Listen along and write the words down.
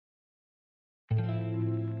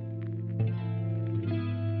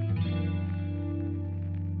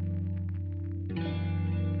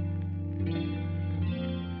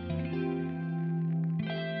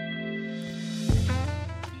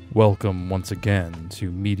Welcome once again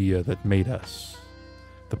to Media That Made Us,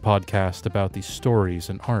 the podcast about the stories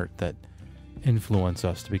and art that influence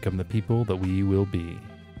us to become the people that we will be.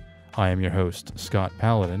 I am your host, Scott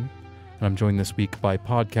Paladin, and I'm joined this week by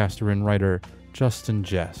podcaster and writer Justen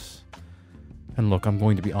Jess. And look, I'm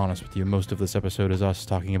going to be honest with you, most of this episode is us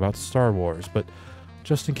talking about Star Wars, but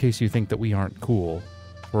just in case you think that we aren't cool,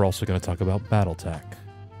 we're also going to talk about Battletech.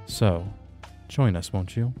 So, join us,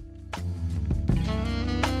 won't you?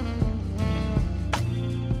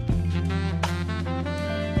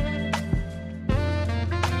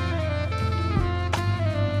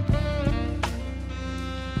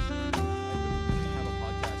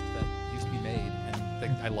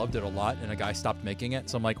 I loved it a lot, and a guy stopped making it.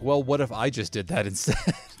 So I'm like, well, what if I just did that instead?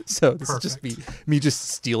 So this Perfect. is just me just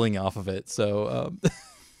stealing off of it. So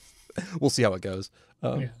we'll see how it goes.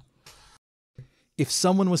 If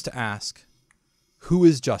someone was to ask, who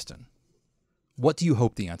is Justen? What do you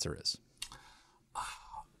hope the answer is?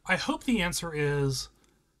 I hope the answer is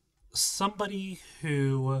somebody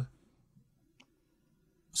who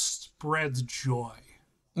spreads joy.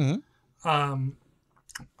 Mm-hmm.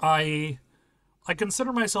 I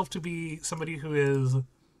consider myself to be somebody who is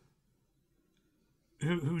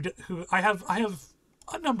who I have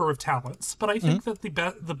a number of talents, but I think that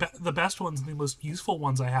the best ones and the most useful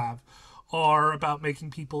ones I have are about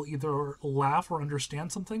making people either laugh or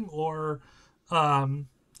understand something, or and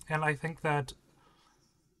I think that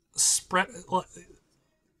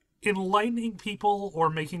enlightening people or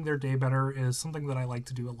making their day better is something that I like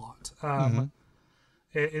to do a lot.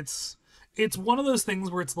 It's one of those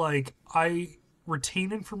things where it's like I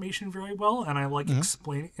retain information very well, and I like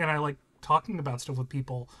explaining, and I like talking about stuff with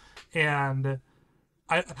people, and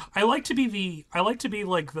I like to be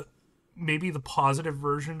like the maybe the positive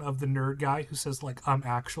version of the nerd guy who says like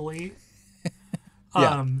actually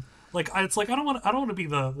it's like I don't want to be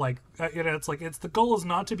the like it's like the goal is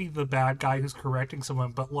not to be the bad guy who's correcting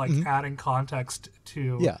someone, but like adding context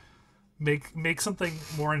to make something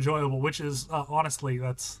more enjoyable, which is honestly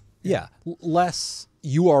that's less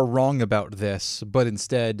you are wrong about this, but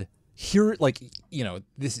instead here, like, you know,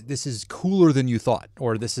 this is cooler than you thought,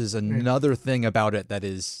 or this is another thing about it that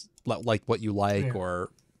is like what you like, or,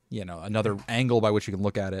 you know, another angle by which you can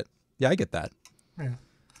look at it. Yeah, I get that.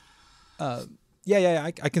 I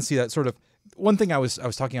can see that. Sort of one thing I was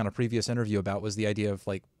talking on a previous interview about was the idea of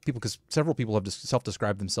like people, because several people have just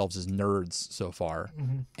self-described themselves as nerds so far,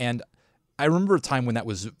 and I remember a time when that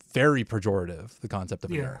was very pejorative, the concept of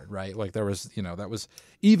a nerd, right? Like there was, you know, that was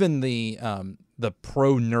even the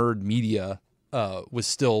pro nerd media was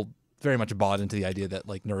still very much bought into the idea that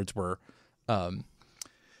like nerds were,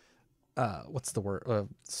 what's the word?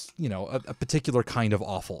 You know, a particular kind of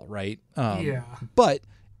awful, right? But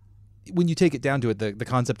when you take it down to it, the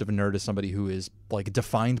concept of a nerd is somebody who is like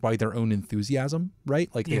defined by their own enthusiasm, right?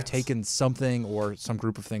 Like they've taken something or some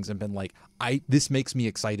group of things and been like, this makes me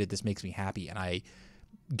excited, this makes me happy, and I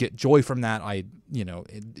get joy from that. I, you know,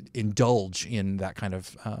 indulge in that kind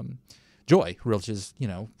of joy, which is, you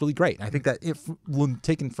know, really great. And I think that if when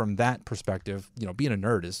taken from that perspective, you know, being a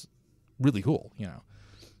nerd is really cool, you know.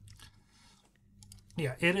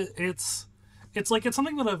 Yeah, it's like it's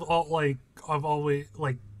something that I've always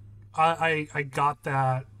like. I got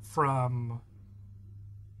that from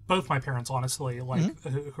both my parents, honestly, like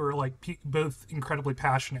who are like both incredibly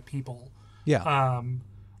passionate people.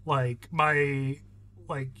 Like my,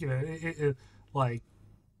 like, you know, like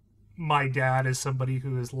my dad is somebody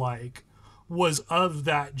who is like was of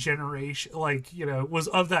that generation, like, you know, was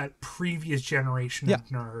of that previous generation of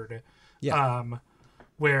nerd,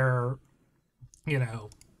 where, you know,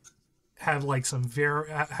 had like some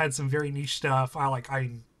very niche stuff. I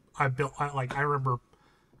remember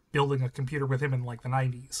building a computer with him in like the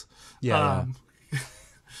 90s. You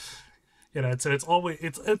know,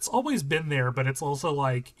 it's always been there, but it's also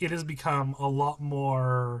like it has become a lot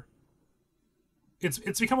more.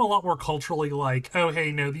 It's become a lot more culturally like, oh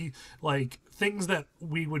hey, no, the like things that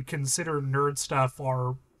we would consider nerd stuff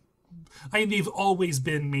are, I mean, they've always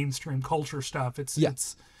been mainstream culture stuff. It's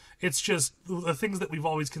just the things that we've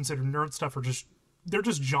always considered nerd stuff are just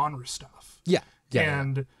genre stuff.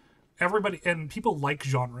 Everybody and people like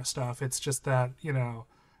genre stuff. It's just that, you know,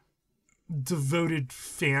 devoted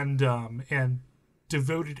fandom and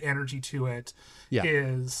devoted energy to it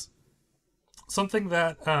is something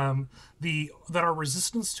that that our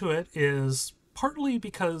resistance to it is partly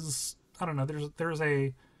because, I don't know, there's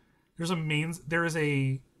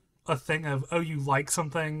a thing of, oh, you like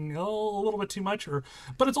something a little bit too much,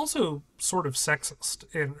 but it's also sort of sexist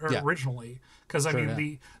originally, because I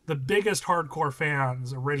mean the biggest hardcore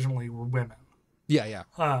fans originally were women.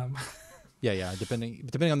 Yeah.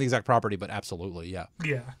 Depending on the exact property, but absolutely, yeah.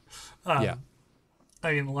 Yeah. Yeah.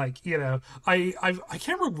 I mean, like, you know, I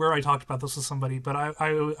can't remember where I talked about this with somebody, but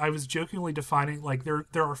I was jokingly defining, like, there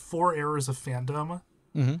are 4 eras of fandom.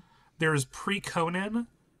 Mm-hmm. There's pre-Conan,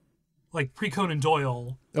 like pre-Conan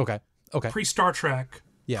Doyle. Okay. Pre-Star Trek.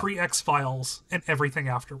 Yeah. Pre-X-Files, and everything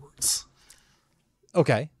afterwards.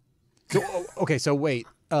 Okay. So wait.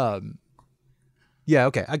 Yeah,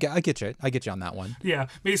 okay. I get you. I get you on that one. Yeah,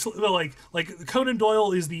 basically, like Conan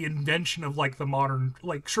Doyle is the invention of like the modern,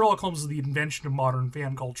 like Sherlock Holmes is the invention of modern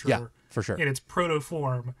fan culture. Yeah, for sure. In its proto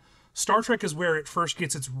form. Star Trek is where it first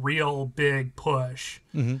gets its real big push.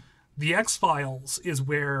 Mm-hmm. The X-Files is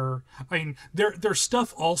where, I mean, there's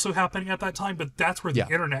stuff also happening at that time, but that's where the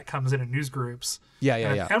internet comes in and news groups.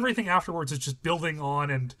 Yeah. Everything afterwards is just building on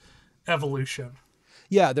and evolution.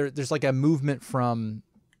 Yeah, there's like a movement from,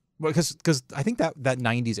 because I think that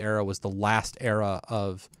 90s era was the last era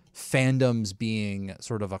of fandoms being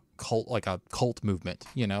sort of a cult movement,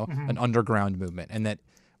 you know, an underground movement. And that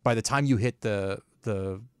by the time you hit the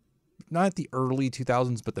not the early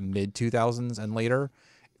 2000s, but the mid 2000s and later,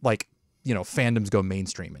 like, you know, fandoms go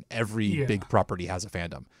mainstream and every big property has a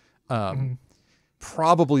fandom.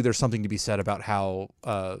 Probably there's something to be said about how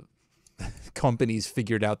companies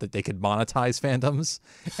figured out that they could monetize fandoms,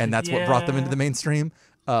 and that's what brought them into the mainstream.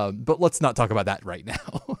 But let's not talk about that right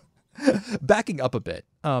now. Backing up a bit,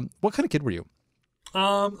 what kind of kid were you?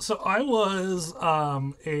 So I was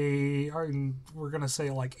we're gonna say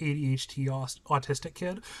like ADHD autistic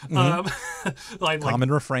kid. Common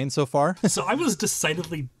refrain so far. So I was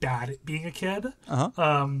decidedly bad at being a kid.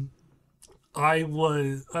 I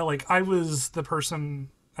was the person,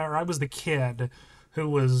 or I was the kid who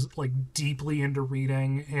was like deeply into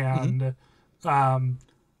reading, and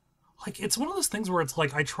like it's one of those things where it's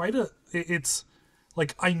like it's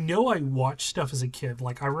like I know I watched stuff as a kid.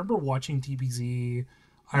 Like I remember watching DBZ,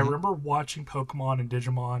 I remember watching Pokemon and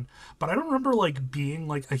Digimon, but I don't remember like being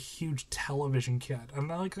like a huge television kid. And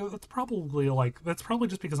like that's probably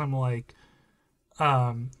just because I'm like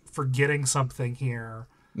forgetting something here.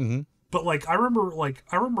 But like I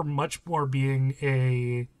remember much more being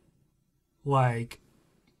a like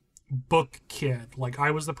book kid. Like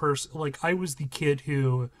I was the kid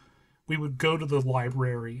who we would go to the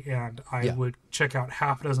library and I would check out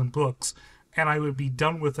half a dozen books and I would be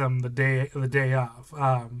done with them the day of.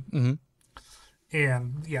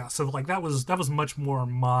 And yeah, so like that was much more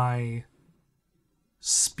my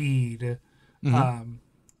speed. I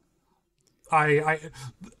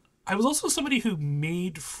was also somebody who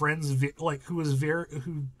made friends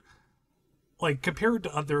who compared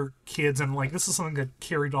to other kids, and like this is something that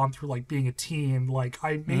carried on through like being a teen. Like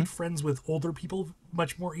I made friends with older people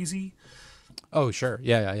much more easy. Oh sure,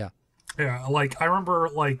 yeah. Yeah, like I remember,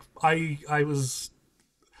 like I knew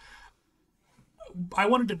I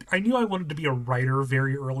wanted to be a writer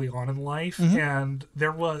very early on in life, and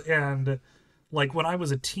like when I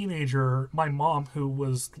was a teenager, my mom, who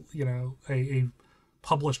was, you know, a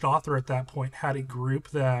published author at that point, had a group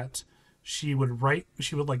that she would like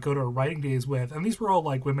go to her writing days with, and these were all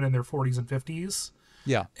like women in their 40s and 50s.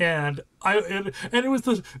 Yeah. And it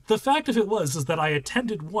was the fact of it is that I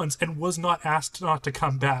attended once and was not asked not to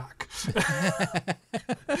come back.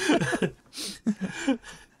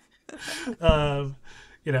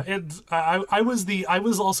 You know, and I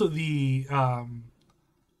was also the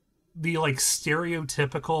like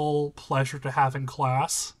stereotypical pleasure to have in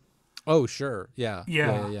class. Oh sure, yeah.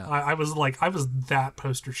 I was that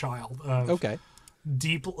poster child of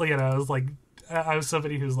deeply, you know, I was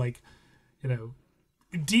somebody who's like, you know,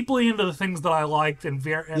 deeply into the things that I liked and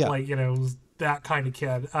like, you know, was that kind of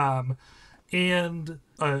kid. And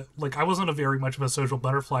like I wasn't a very much of a social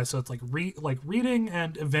butterfly, so it's like reading,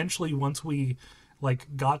 and eventually once we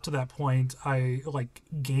like got to that point, I like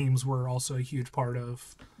games were also a huge part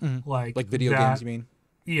of like video games, you mean?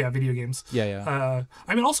 Yeah, video games. Yeah.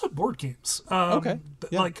 I mean, also board games.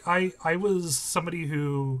 Like I was somebody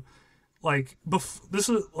who, like, this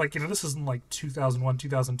is like, you know, this is in like 2001,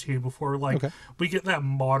 2002, before like we get that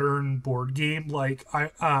modern board game. Like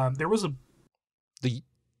there was the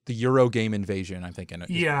Euro game invasion, I'm thinking.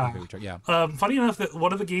 Yeah. Funny enough that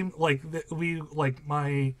one of the game, like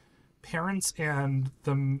my parents and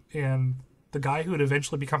the guy who would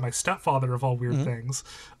eventually become my stepfather of all weird things,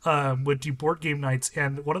 would do board game nights,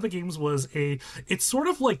 and one of the games was it's sort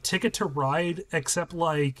of like Ticket to Ride, except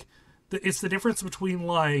like it's the difference between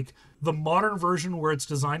like the modern version where it's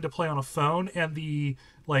designed to play on a phone and the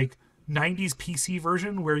like 90s PC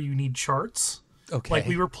version where you need charts. Okay. Like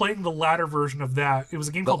we were playing the latter version of that. It was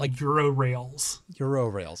a game called like Euro Rails. Euro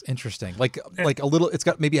Rails, interesting. Like a little. It's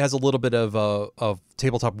got maybe has a little bit of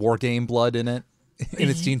tabletop war game blood in it. In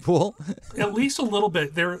its gene pool. At least a little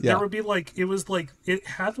bit. There would be like, it was like, it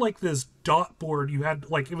had like this dot board. You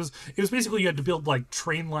had like, it was basically you had to build like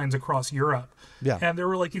train lines across Europe. Yeah. And there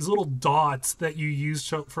were like these little dots that you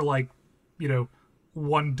used for like, you know,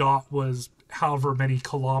 one dot was however many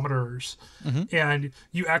kilometers. Mm-hmm. And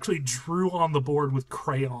you actually drew on the board with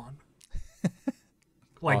crayon.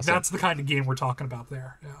 Like awesome. That's the kind of game we're talking about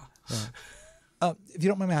there. Yeah. If you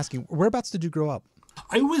don't mind me asking, whereabouts did you grow up?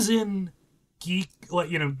 I was in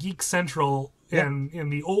Geek Central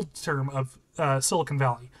in the old term of Silicon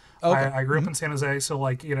Valley. Okay. I grew up in San Jose, so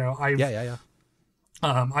like, you know, I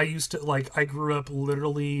used to like, I grew up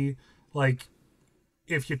literally like,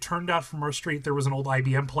 if you turned out from our street, there was an old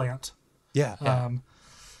IBM plant. Yeah.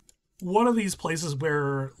 One of these places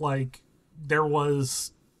where like there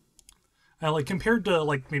was, like compared to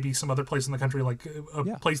like maybe some other place in the country, like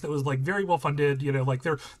a place that was like very well funded, you know, like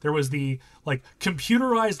there was the like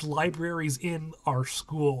computerized libraries in our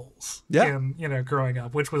schools. Yeah. And, you know, growing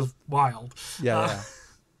up, which was wild. Yeah.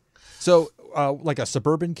 So like a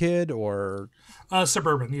suburban kid or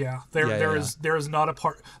suburban. Yeah. There is not a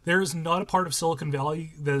part of Silicon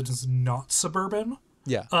Valley that is not suburban.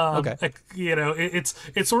 Yeah. Okay. Like, you know, it's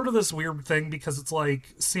sort of this weird thing because it's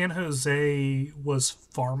like San Jose was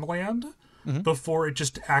farmland. Mm-hmm. Before it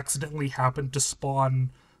just accidentally happened to spawn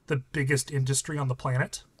the biggest industry on the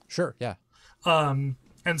planet. Sure, yeah. And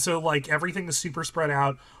so, like, everything is super spread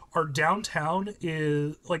out. Our downtown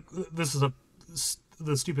is, like, this is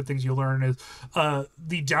the stupid things you learn is,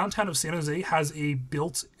 the downtown of San Jose has a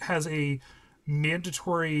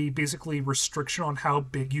mandatory, basically, restriction on how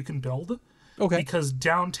big you can build. Okay. Because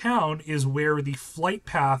downtown is where the flight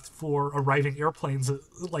path for arriving airplanes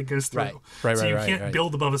like goes through. Right. So you can't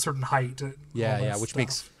build above a certain height. Which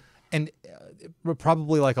makes and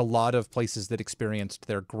probably like a lot of places that experienced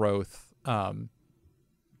their growth,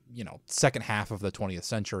 you know, second half of the 20th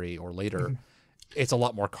century or later. Mm-hmm. It's a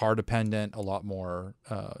lot more car dependent, a lot more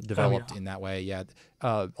developed in that way. Yeah,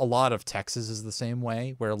 a lot of Texas is the same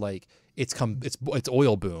way, where like it's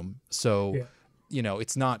oil boom, so. Yeah. You know,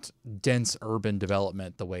 it's not dense urban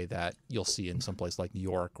development the way that you'll see in some place like New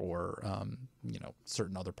York or, you know,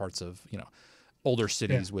 certain other parts of, you know, older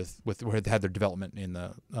cities with where they had their development in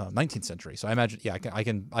the 19th century. So I imagine,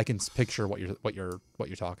 I can picture what you're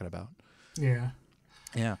talking about. Yeah.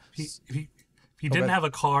 Yeah. If you didn't have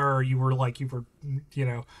a car, you were, you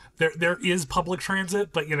know, there is public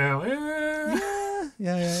transit, but you know,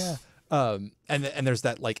 Yeah. And there's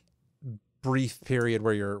that like brief period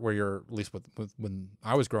where you're at least with when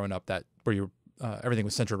I was growing up, that where you everything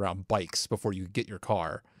was centered around bikes before you get your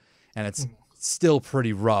car, and it's still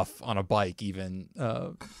pretty rough on a bike even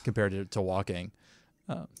compared to walking.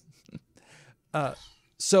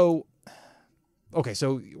 So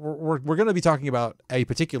we're going to be talking about a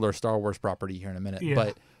particular Star Wars property here in a minute,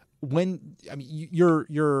 but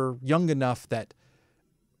you're young enough that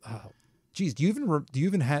did you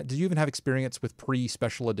even have experience with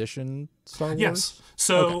pre-special edition Star Wars? Yes.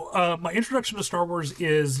 So my introduction to Star Wars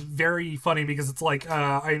is very funny because it's like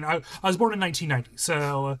I was born in 1990,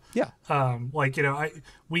 so like, you know,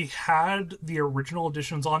 we had the original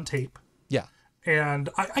editions on tape. Yeah. And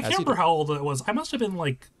I can't remember how old it was. I must have been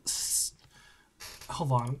like,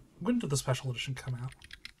 hold on, when did the special edition come out?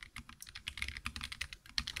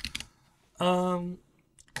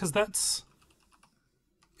 Because that's.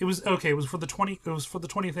 It was for the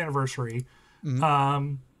 20th anniversary.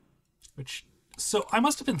 Mm-hmm. Which, so I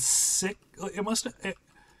must have been sick. I must have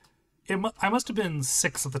been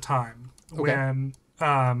 6 at the time when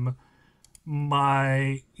it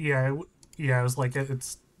was like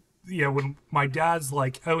when my dad's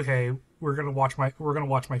like, oh hey, we're gonna watch my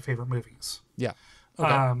favorite movies. Yeah.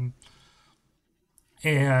 Okay.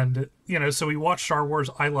 And you know, so we watch Star Wars.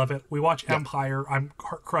 I love it. We watch Empire. I'm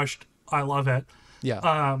crushed. I love it.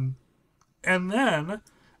 Yeah. And then,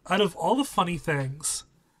 out of all the funny things,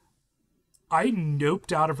 I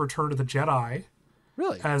noped out of Return of the Jedi.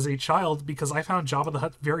 Really? As a child, because I found Jabba the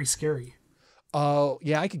Hutt very scary. Oh,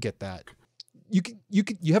 yeah, I could get that. You could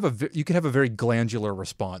have a very glandular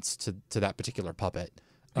response to that particular puppet.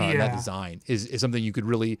 That design is something you could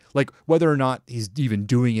really like, whether or not he's even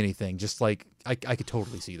doing anything. Just like I could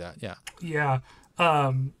totally see that. Yeah. Yeah.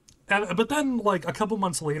 But then like a couple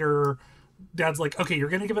months later, Dad's like, okay, you're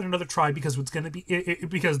gonna give it another try because it's gonna be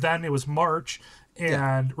because then it was March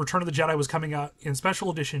and Return of the Jedi was coming out in special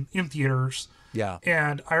edition in theaters. Yeah.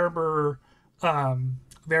 And I remember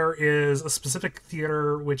there is a specific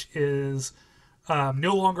theater which is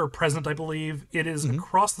no longer present, I believe. It is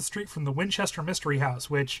across the street from the Winchester Mystery House,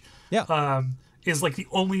 which is like the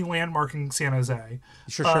only landmark in San Jose.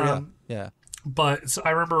 Sure, yeah. But so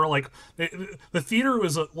I remember like the theater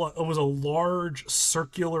was a large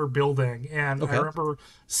circular building, and I remember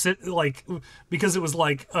because it was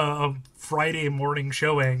like a Friday morning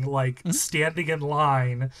showing, like standing in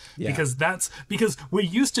line because we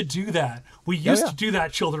used to do that. We used to do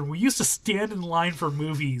that, children. We used to stand in line for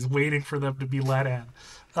movies, waiting for them to be let in.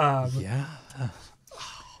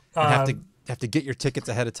 Have to get your tickets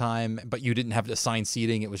ahead of time, but you didn't have to assign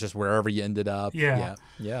seating. It was just wherever you ended up. Yeah.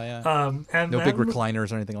 And no big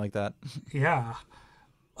recliners or anything like that. Yeah.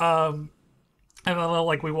 And then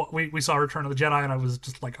like we saw Return of the Jedi, and I was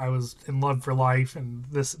just like, I was in love for life, and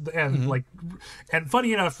and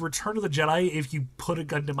funny enough, Return of the Jedi, if you put a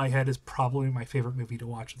gun to my head, is probably my favorite movie to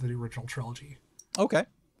watch of the original trilogy. Okay.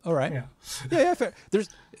 All right. Yeah. Fair.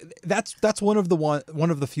 That's one of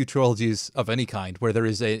the few trilogies of any kind where there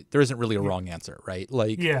isn't really a wrong answer, right?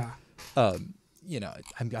 Like, I'm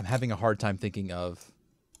having a hard time thinking of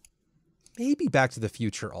maybe Back to the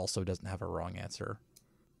Future also doesn't have a wrong answer.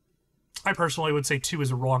 I personally would say 2 is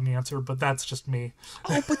a wrong answer, but that's just me.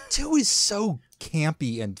 Oh, but 2 is so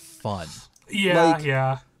campy and fun.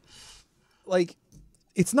 Yeah. Like,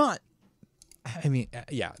 it's not. I mean,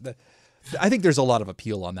 I think there's a lot of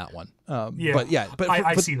appeal on that one. But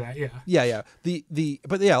I see that. Yeah.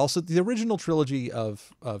 Also the original trilogy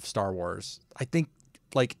of Star Wars, I think,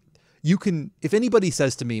 like, you can, if anybody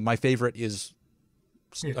says to me, my favorite is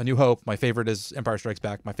A New Hope, my favorite is Empire Strikes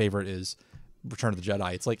Back, my favorite is Return of the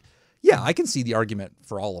Jedi, it's like, yeah, I can see the argument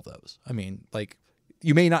for all of those. I mean, like,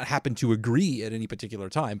 you may not happen to agree at any particular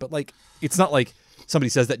time, but like, it's not like somebody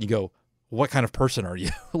says that and you go, what kind of person are you?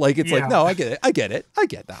 Like, it's like, no, I get it. I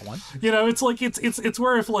get that one. It's like, it's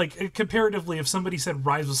where if, like, comparatively, if somebody said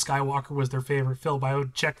Rise of Skywalker was their favorite film, I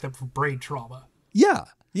would check them for brain trauma. Yeah.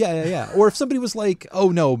 Or if somebody was like, oh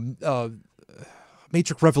no,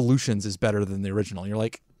 Matrix Revolutions is better than the original, you're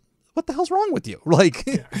like, what the hell's wrong with you? Like,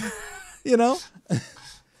 you know?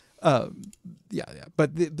 But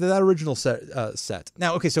that original set.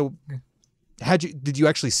 Now, okay, so did you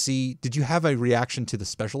have a reaction to the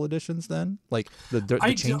special editions then? Like the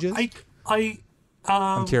changes?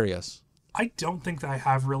 I'm curious. I don't think that I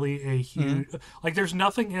have really a huge like, there's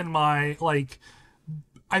nothing in my, like,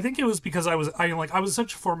 I think it was because I was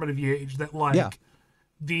such a formative age that, like,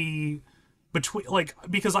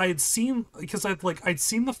 because I'd seen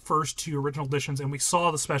the first 2 original editions, and we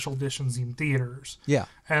saw the special editions in theaters. Yeah.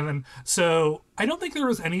 And then, so I don't think there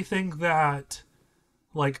was anything that,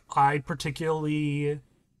 like, I particularly,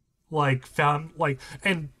 like, found, like,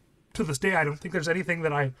 and to this day, I don't think there's anything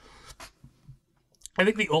that I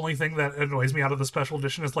think the only thing that annoys me out of the special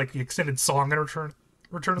edition is, like, the extended song in Return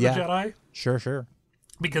of the Jedi. Sure.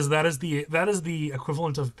 Because that is the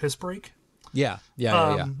equivalent of piss break. Yeah.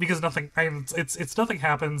 Because nothing happens,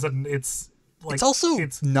 and it's like, it's also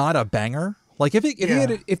not a banger. Like, if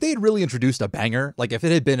they had really introduced a banger, like if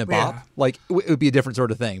it had been a bop, like it would be a different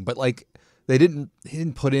sort of thing. But like, they didn't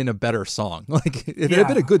put in a better song. Like, if it had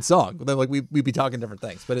been a good song, then like we'd be talking different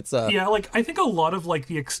things. But it's like, I think a lot of like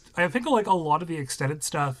a lot of the extended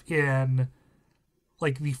stuff in,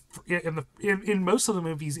 like, in most of the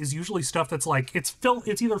movies is usually stuff that's like, it's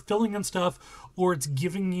either filling in stuff, or it's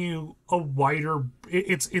giving you a wider,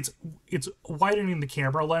 it's widening the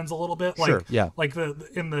camera lens a little bit, like, sure, yeah. Like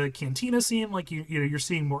in the cantina scene, like, you're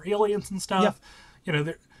seeing more aliens and stuff,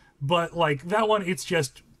 but like that one, it's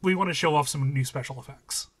just, we want to show off some new special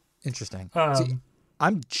effects. Interesting. See,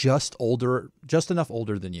 I'm just enough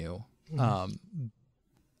older than you.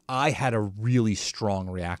 I had a really strong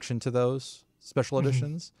reaction to those special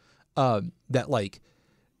editions, that, like,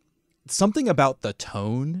 something about the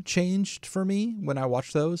tone changed for me when I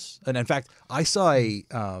watched those. And in fact, I saw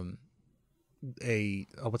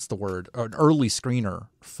what's the word? An early screener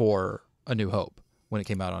for A New Hope when it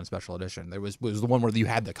came out on special edition. It was the one where you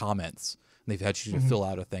had the comments, and they've had you to fill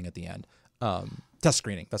out a thing at the end. Test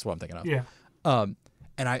screening. That's what I'm thinking of. Yeah.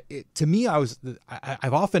 And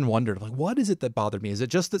I've often wondered, like, what is it that bothered me? Is it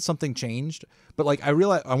just that something changed? But like, I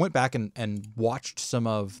realized, I went back and watched some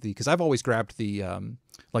of because I've always grabbed the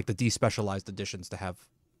like the despecialized editions to have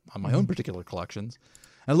on my own particular collections.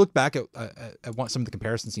 And I looked back at some of the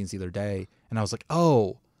comparison scenes the other day, and I was like,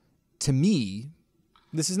 oh, to me,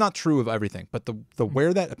 this is not true of everything, but the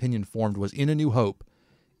where that opinion formed was in A New Hope.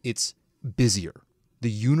 It's busier.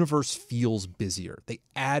 The universe feels busier. They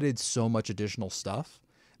added so much additional stuff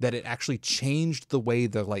that it actually changed the way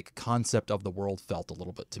the, like, concept of the world felt a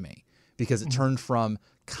little bit to me, because it turned from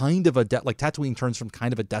kind of like Tatooine turns from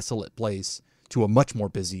kind of a desolate place to a much more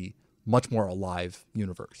busy, much more alive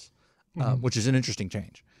universe, which is an interesting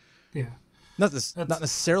change. Yeah. Not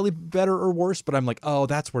necessarily better or worse, but I'm like, oh,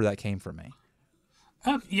 that's where that came from me.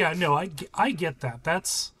 Yeah, no, I get that.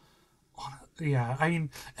 That's, yeah, I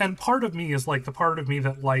mean, and part of me is like the part of me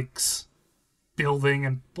that likes building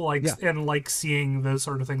and likes seeing those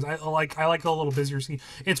sort of things. I like a little busier scene.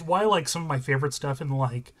 It's why like some of my favorite stuff in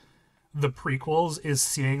like the prequels is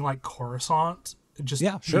seeing like Coruscant just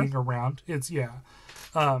being around. It's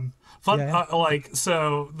fun. Like,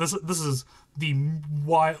 so this is the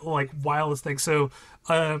wildest thing. So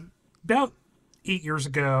about 8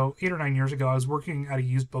 or 9 years ago, I was working at a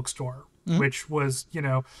used bookstore, which was,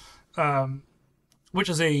 which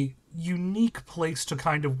is a unique place to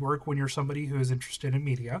kind of work when you're somebody who is interested in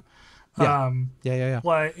media.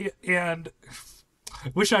 Like, and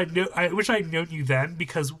wish I'd known you then,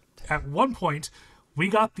 because at one point we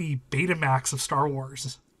got the Betamax of Star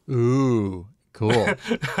Wars. Ooh, cool. and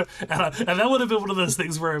that would have been one of those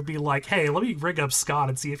things where it'd be like, hey, let me ring up Scott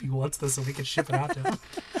and see if he wants this so we can ship it out to him.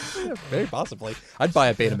 Yeah, very possibly. I'd buy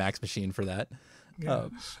a Betamax machine for that. Yeah,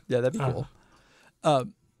 that'd be cool.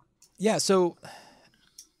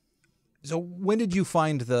 So when did you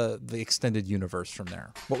find the extended universe from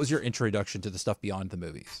there? What was your introduction to the stuff beyond the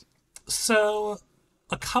movies? So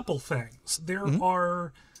a couple things. There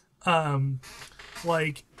are the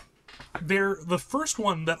first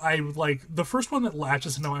one that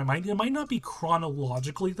latches into my mind, it might not be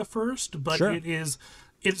chronologically the first, but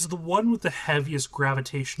it's the one with the heaviest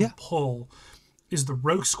gravitational pull, is the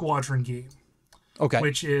Rogue Squadron game. Okay.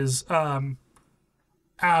 Which is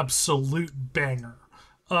absolute banger.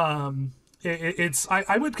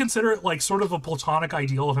 I would consider it like sort of a platonic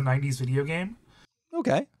ideal of a 90s video game.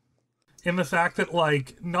 Okay. In the fact that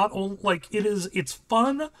like not only like it's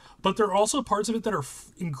fun, but there are also parts of it that are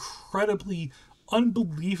incredibly,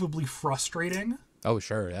 unbelievably frustrating. Oh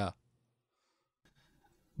sure, yeah.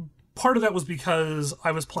 Part of that was because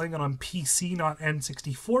I was playing it on PC, not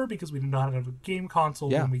N64, because we did not have a game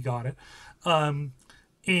console when we got it. And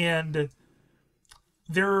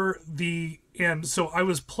so I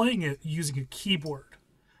was playing it using a keyboard.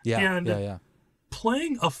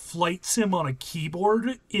 Playing a flight sim on a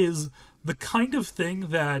keyboard is the kind of thing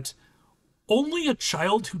that only a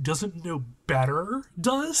child who doesn't know better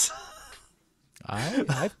does.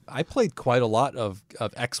 I played quite a lot of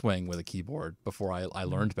X-Wing with a keyboard before I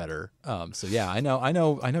learned better. So yeah, I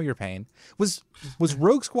know your pain. Was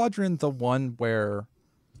Rogue Squadron the one where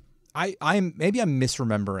I'm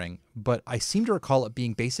misremembering, but I seem to recall it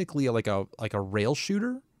being basically like a rail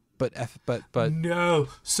shooter, but no.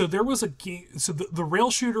 So there was a game. So the rail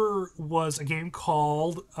shooter was a game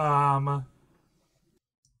called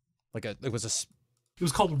it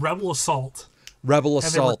was called Rebel Assault. Rebel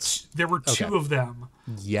Assault. There were two of them.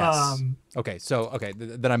 Yes.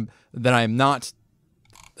 Then I'm not.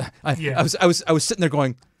 I was sitting there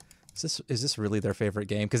going, Is this really their favorite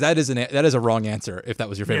game? Because that is a wrong answer if that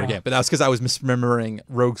was your favorite game. But that was because I was misremembering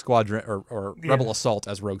Rogue Squadron or Rebel Assault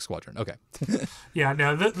as Rogue Squadron. Okay.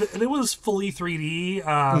 It was fully 3D,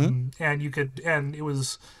 and it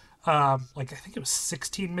was I think it was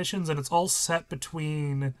 16 missions, and it's all set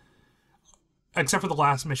between, except for the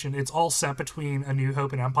last mission, it's all set between A New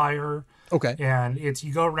Hope and Empire. Okay. And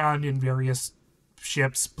you go around in various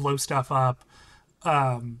ships, blow stuff up.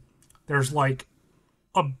 There's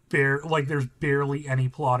there's barely any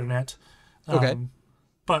plot in it. Okay.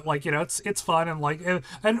 But it's fun, and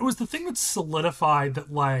it was the thing that solidified that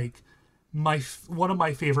one of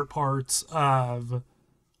my favorite parts of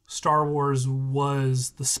Star Wars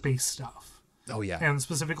was the space stuff. Oh yeah. And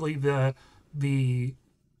specifically the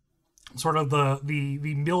sort of the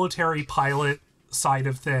military pilot side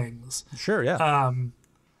of things. Sure, yeah.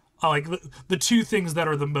 Like the two things that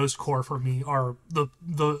are the most core for me are the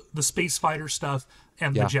space fighter stuff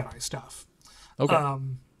and the Jedi stuff. Okay.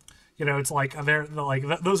 It's like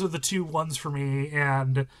those are the two ones for me,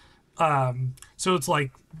 and so it's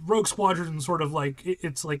like Rogue Squadron sort of like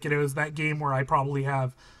it's like is that game where I probably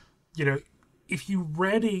have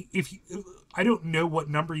I don't know what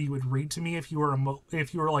number you would read to me if you were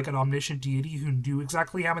like an omniscient deity who knew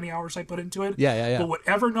exactly how many hours I put into it. Yeah. But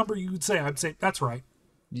whatever number you would say, I'd say that's right.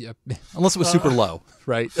 Yeah, unless it was super low,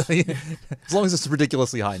 right? As long as it's a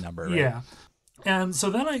ridiculously high number, right? Yeah. And so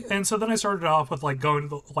then I started off with going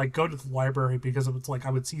to the library, because it was like I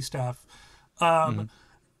would see stuff, and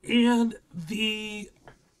the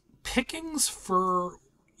pickings for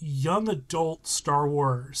young adult Star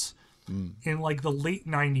Wars in like the late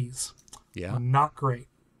 90s were not great.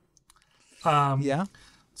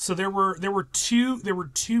 So there were two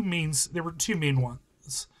main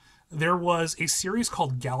ones. There was a series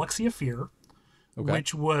called Galaxy of Fear,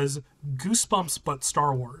 which was Goosebumps but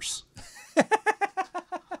Star Wars.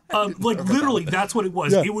 Like literally, that's what it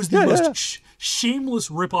was. It was the most shameless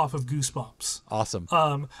ripoff of Goosebumps. Awesome.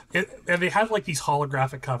 And they had like these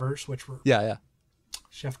holographic covers, which were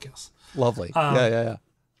chef kiss. Lovely.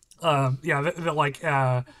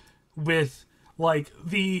 With like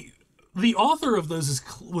the author of those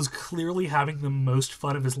was clearly having the most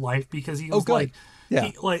fun of his life, because he was I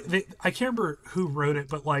can't remember who wrote it,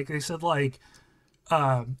 but like they said like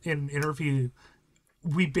in an interview,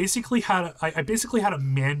 I basically had a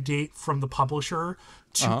mandate from the publisher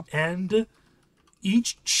to end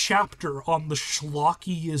each chapter on the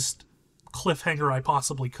schlockiest cliffhanger I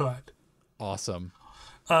possibly could. Awesome.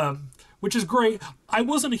 Which is great. I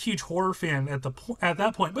wasn't a huge horror fan at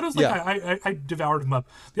that point, but it was like I devoured them up.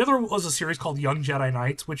 The other was a series called Young Jedi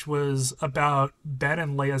Knights, which was about Ben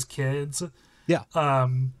and Leia's kids. Yeah.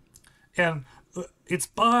 And it's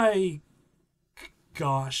by,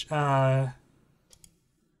 Kenneth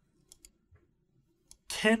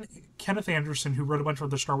Anderson, who wrote a bunch of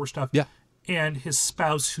other Star Wars stuff. Yeah. And his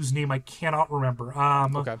spouse, whose name I cannot remember.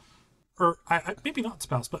 Okay. Or maybe not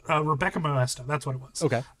spouse, but Rebecca Moesta. That's what it was.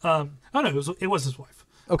 Okay. Oh no, it was his wife.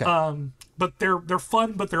 Okay. But they're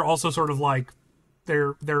fun, but they're also sort of like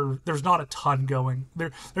there's not a ton going.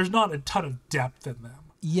 There's not a ton of depth in them.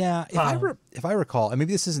 Yeah. If I recall, and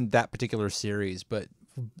maybe this isn't that particular series, but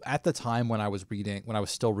at the time when I was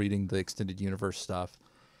still reading the extended universe stuff,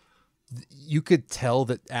 you could tell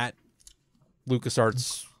that at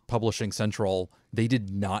LucasArts Publishing Central, they did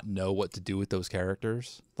not know what to do with those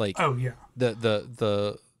characters. Like,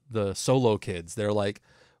 the solo kids, they're like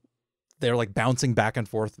bouncing back and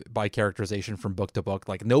forth by characterization from book to book.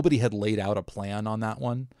 Like nobody had laid out a plan on that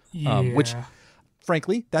one. Which,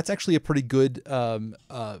 frankly, that's actually a pretty good.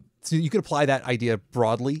 So you could apply that idea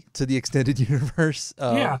broadly to the extended universe.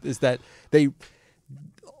 Is that it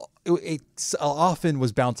often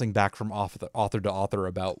was bouncing back from author to author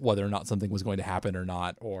about whether or not something was going to happen or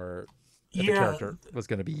not, or if the character was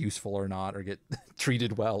going to be useful or not, or get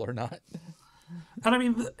treated well or not. And I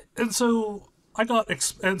mean, and so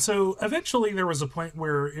eventually there was a point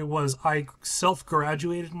where I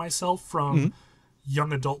self-graduated myself from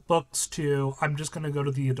young adult books to I'm just going to go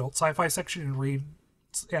to the adult sci-fi section and read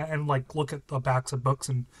and like look at the backs of books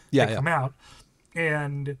and pick them out.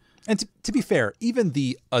 And to be fair, even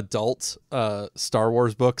the adult Star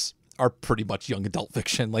Wars books are pretty much young adult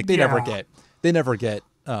fiction. Like they never get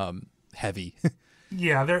heavy.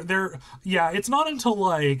 It's not until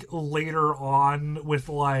like later on with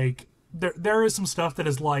like there is some stuff that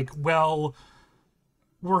is like, well,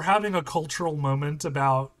 we're having a cultural moment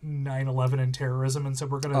about 9/11 and terrorism, and so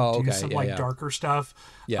we're going to do some darker stuff.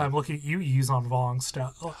 I'm looking at you, Yuzon Vong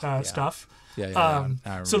stuff.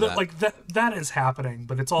 So that like that is happening,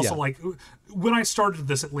 but it's also like when I started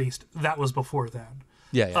this, at least that was before then.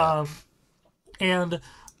 And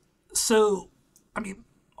so I mean,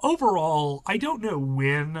 overall, I don't know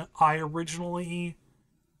when I originally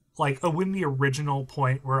when the original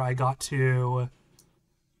point where I got to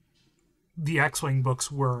the X-Wing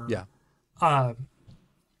books were.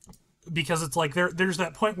 Because it's like there's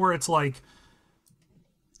that point where it's like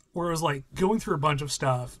where it was like going through a bunch of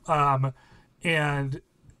stuff and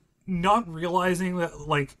not realizing that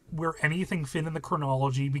like where anything fit in the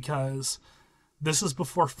chronology, because this is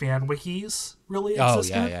before fan wikis really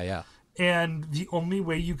existed. And the only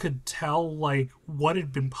way you could tell like what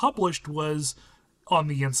had been published was on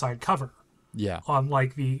the inside cover. On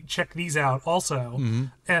like the check these out also.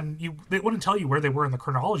 And they wouldn't tell you where they were in the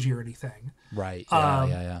chronology or anything. Right.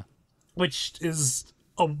 Which is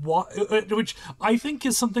which I think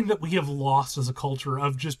is something that we have lost as a culture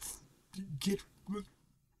of just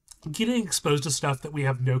getting exposed to stuff that we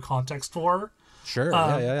have no context for. Sure.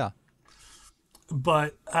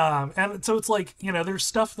 But and so it's like, you know, there's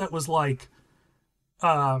stuff that was like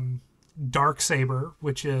Darksaber,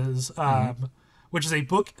 which is a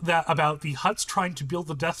book that about the Hutts trying to build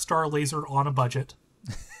the Death Star laser on a budget.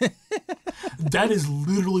 That is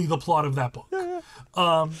literally the plot of that book.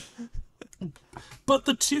 But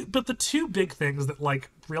the two big things that like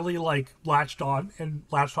really like latched on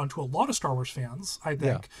to a lot of Star Wars fans, I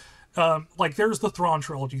think. Like there's the Thrawn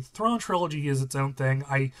trilogy. The Thrawn trilogy is its own thing.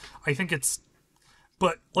 I think it's,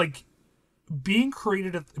 but like being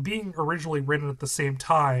originally written at the same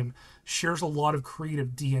time shares a lot of creative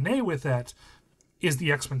DNA with it. Is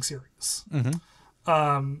the X-Wing series. And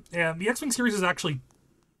the X-Wing series is actually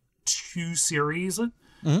 2 series.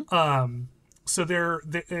 So and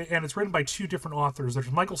it's written by 2 different authors.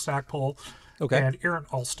 There's Michael Stackpole and Aaron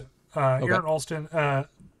Alston. Aaron Alston,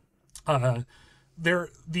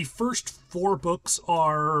 the first 4 books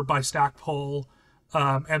are by Stackpole,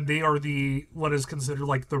 and they are what is considered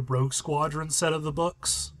like the Rogue Squadron set of the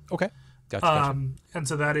books. Okay, gotcha. And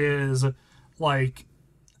so that is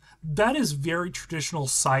very traditional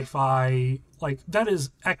sci-fi. Like that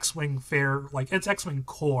is X-Wing fare. Like it's X-Wing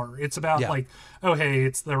core. It's about like, oh hey,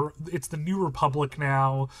 it's the New Republic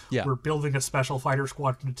now. Yeah. We're building a special fighter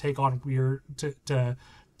squadron to take on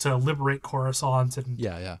to liberate Coruscant and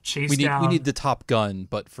chase down. We need the Top Gun,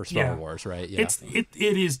 but for Star Wars, right? Yeah. It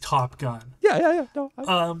is Top Gun. Yeah.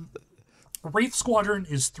 No, Wraith Squadron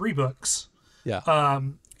is 3 books. Yeah.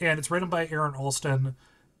 And it's written by Aaron Alston,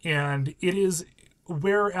 and it is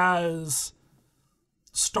whereas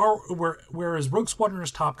Rogue Squadron is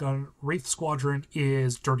Top Gun, Wraith Squadron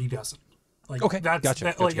is Dirty Dozen. Like that's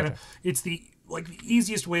gotcha. It's the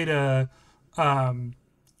easiest way to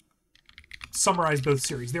summarize both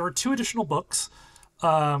series. There are 2 additional books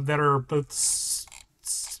that are both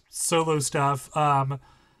solo stuff. I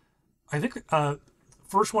think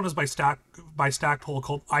first one is by Stackpole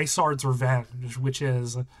called Isard's Revenge, which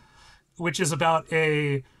is about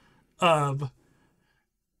a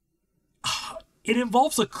it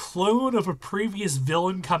involves a clone of a previous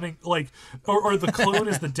villain coming, like, or the clone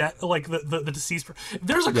is the the deceased.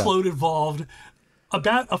 There's a clone involved. A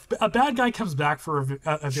bad guy comes back for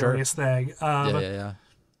a various thing.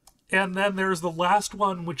 And then there's the last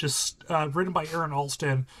one, which is written by Aaron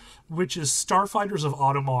Alston, which is Starfighters of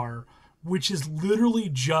Audemars, which is literally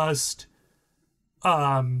just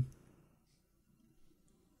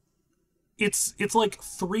it's like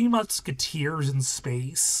 3 Musketeers in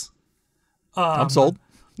space. I'm sold.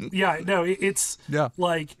 Yeah, no, it's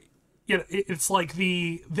like it's like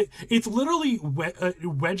it's literally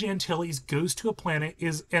Wedge Antilles goes to a planet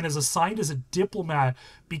is assigned as a diplomat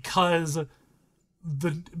because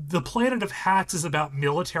the planet of hats is about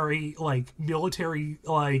military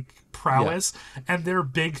prowess, and their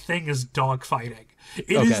big thing is dogfighting.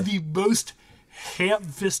 It is the most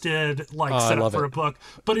ham-fisted setup for a book,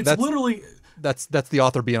 but it's literally that's the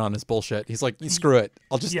author being on his bullshit. He's like, screw it,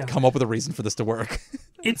 I'll just come up with a reason for this to work.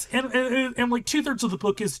 It's and like 2/3 of the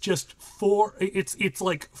book is just it's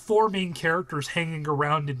like 4 main characters hanging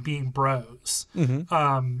around and being bros.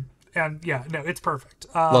 And it's perfect.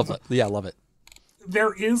 Love it. Yeah, love it.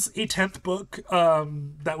 There is a 10th book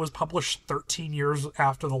that was published 13 years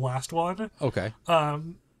after the last one. Okay.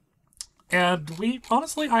 And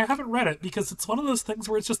I haven't read it because it's one of those things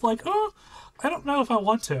where it's just like, oh, I don't know if I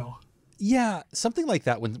want to. Yeah, something like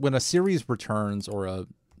that. When a series returns or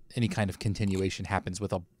any kind of continuation happens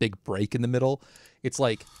with a big break in the middle, it's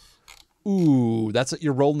like, ooh,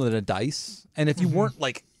 you're rolling a dice. And if you weren't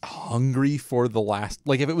like hungry for the last,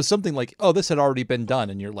 like if it was something like, oh, this had already been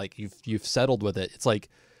done, and you're like you've settled with it, it's like,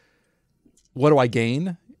 what do I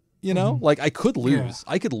gain? You know, like I could lose.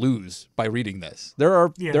 I could lose by reading this.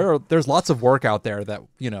 There's lots of work out there that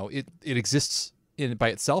it exists by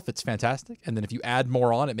itself. It's fantastic, and then if you add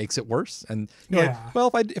more on, it makes it worse. And you're like,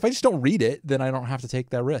 well, if I just don't read it, then I don't have to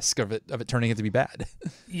take that risk of it turning out to be bad.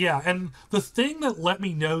 Yeah, and the thing that let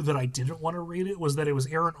me know that I didn't want to read it was that it was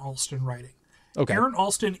Aaron Alston writing. Okay, Aaron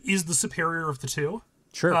Alston is the superior of the 2.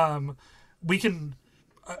 Sure. We can.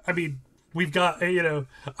 I mean, we've got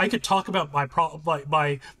I could talk about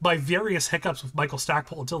my various hiccups with Michael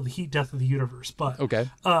Stackpole until the heat death of the universe, but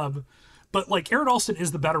okay. But like Aaron Alston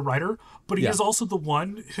is the better writer, but he is also the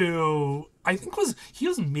one who I think was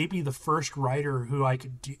maybe the first writer who I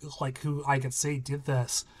could say did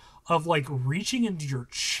this, of like reaching into your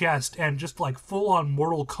chest and just like full on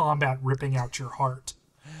Mortal Kombat ripping out your heart.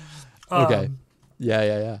 Okay.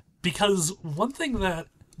 Yeah. Because one thing that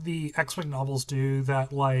the X-Wing novels do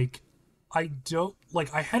that like I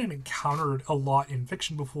hadn't encountered a lot in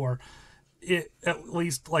fiction before, at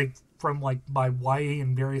least like from like my YA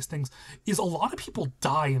and various things, is a lot of people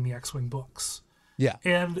die in the X-Wing books. Yeah.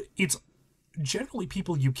 And it's generally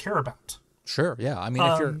people you care about. Sure, yeah. I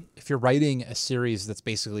mean, if you're writing a series that's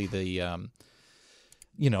basically the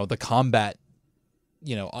the combat,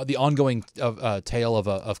 the ongoing tale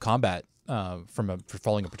of combat for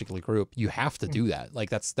following a particular group, you have to do that. Like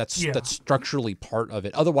that's structurally part of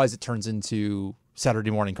it. Otherwise, it turns into Saturday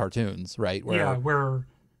morning cartoons, right? Where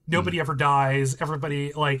nobody ever dies.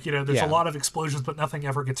 Everybody there's a lot of explosions, but nothing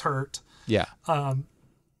ever gets hurt. Yeah.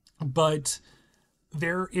 But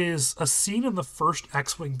there is a scene in the first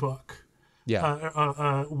X-Wing book.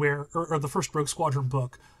 Yeah. Where the first Rogue Squadron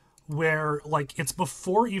book, where like it's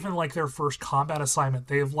before even like their first combat assignment.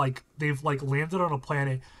 They've landed on a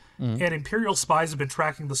planet, and Imperial spies have been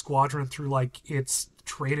tracking the squadron through like its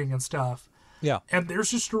trading and stuff. Yeah. And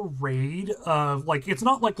there's just a raid of like, it's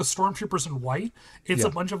not like the stormtroopers in white. It's a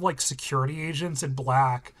bunch of like security agents in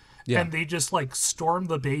black. Yeah. And they just like storm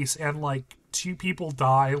the base and like two people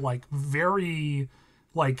die like very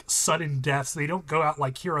like sudden deaths. They don't go out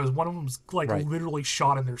like heroes. One of them's like literally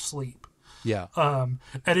shot in their sleep. Yeah. And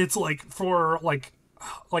it's like for like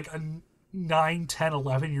a 9, 10,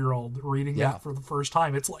 11-year-old reading that for the first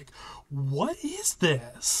time, it's like, what is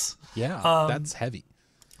this? Yeah, that's heavy.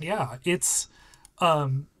 Yeah, it's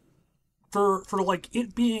for like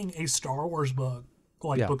it being a Star Wars book,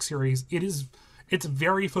 like book series, it's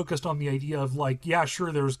very focused on the idea of like, yeah,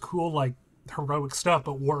 sure, there's cool like heroic stuff,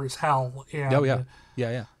 but war is hell. And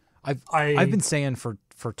I've been saying for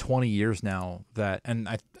 20 years now that, and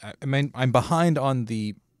I mean, I'm behind on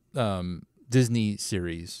the Disney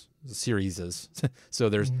series. So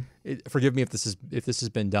there's forgive me if this has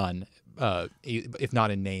been done, if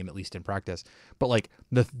not in name, at least in practice, but like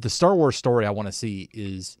the Star Wars story I want to see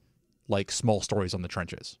is like small stories on the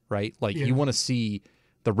trenches, right? Like you want to see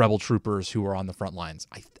the rebel troopers who are on the front lines.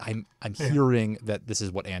 I'm hearing that this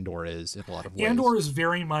is what Andor is in a lot of ways. Andor is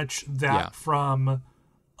very much that from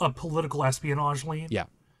a political espionage lean. Yeah.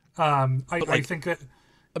 I think that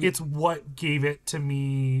it's what gave it to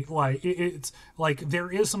me. Like it's like there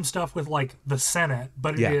is some stuff with like the Senate,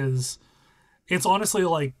 but it's honestly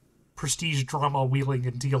like prestige drama wheeling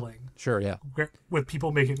and dealing. Sure, yeah. With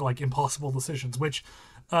people making like impossible decisions, which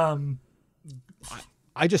I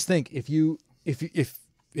just think if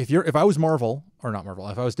I was Marvel, or not Marvel,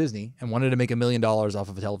 if I was Disney and wanted to make $1 million off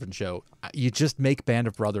of a television show, you just make Band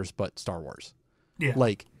of Brothers but Star Wars. Yeah.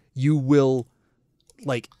 Like you will,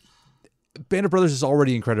 like, Band of Brothers is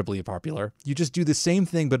already incredibly popular. You just do the same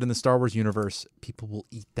thing, but in the Star Wars universe, people will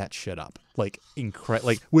eat that shit up. Like,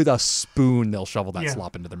 like with a spoon, they'll shovel that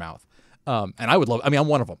slop into their mouth. And I would love, I mean, I'm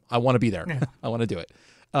one of them. I want to be there. Yeah. I want to do it.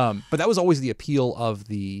 But that was always the appeal of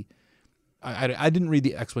the, I didn't read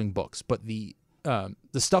the X-Wing books, but the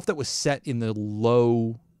stuff that was set in the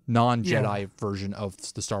low non-Jedi version of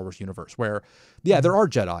the Star Wars universe, where there are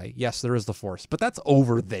Jedi, yes, there is the Force, but that's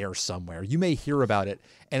over there somewhere. You may hear about it,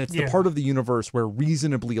 and it's the part of the universe where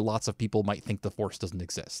reasonably lots of people might think the Force doesn't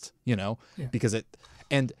exist, because it,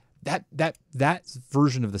 and that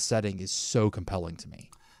version of the setting is so compelling to me.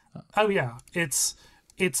 Oh yeah, it's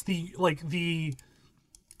the like the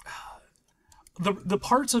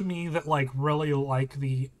parts of me that like really like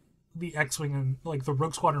the X-Wing and like the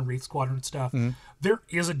Rogue Squadron, Wraith Squadron stuff. Mm-hmm. There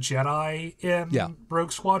is a Jedi in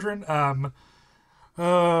Rogue Squadron. How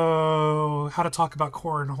to talk about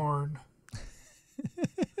Corran Horn.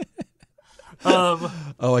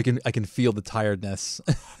 I can feel the tiredness.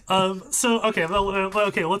 Okay,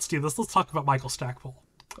 let's do this. Let's talk about Michael Stackpole.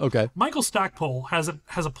 Okay. Michael Stackpole has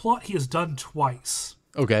a plot he has done twice.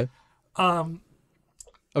 Okay.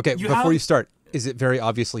 Okay, before you start, is it very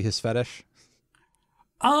obviously his fetish?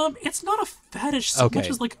 It's not a fetish so much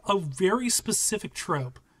as like a very specific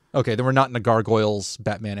trope. Okay, then we're not in the Gargoyles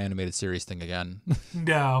Batman animated series thing again.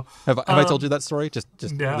 No. Have I told you that story? Just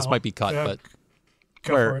no. This might be cut, but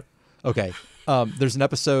go for it. Okay. There's an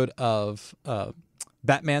episode of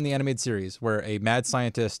Batman the animated series where a mad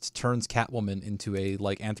scientist turns Catwoman into a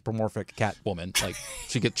like anthropomorphic Catwoman. Like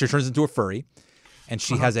she turns into a furry, and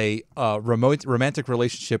she has a romantic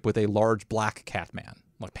relationship with a large black cat man,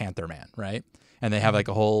 like Panther Man, right? And they have like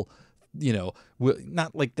a whole,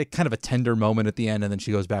 not like the kind of a tender moment at the end, and then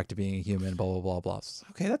she goes back to being a human, blah, blah, blah, blah. So,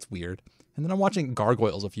 okay, that's weird. And then I'm watching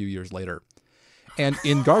Gargoyles a few years later. And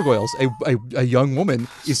in Gargoyles, a young woman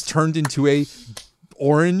is turned into a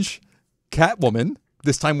orange Catwoman,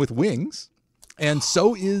 this time with wings. And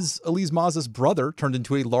so is Elise Maz's brother turned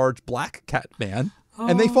into a large black cat man,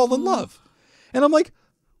 and they fall in love. And I'm like,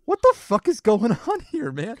 what the fuck is going on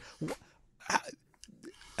here, man?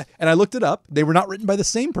 And I looked it up. They were not written by the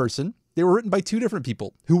same person. They were written by two different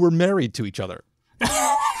people who were married to each other.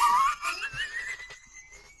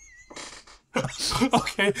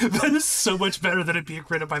 Okay, that is so much better than it being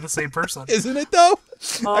written by the same person. Isn't it, though?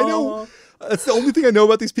 I know. That's the only thing I know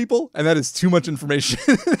about these people, and that is too much information.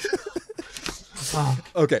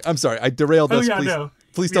 Okay, I'm sorry. I derailed this.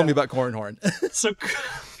 Please tell me about Corran Horn. So,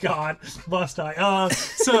 God, must I?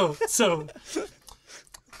 So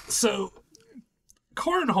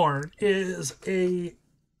Corran Horn is an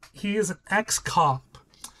ex-cop.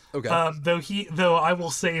 Okay. Though I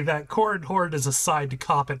will say that Corran Horn is assigned to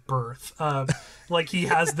cop at birth. Like he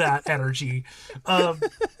has that energy.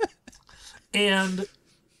 And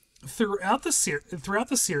throughout the series,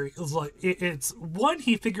 like it's one,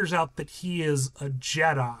 he figures out that he is a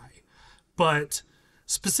Jedi, but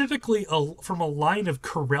specifically from a line of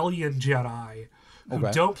Corellian Jedi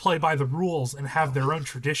who don't play by the rules and have their own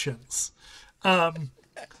traditions.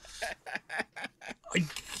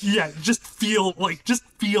 Yeah, just feel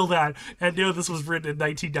that, and know this was written in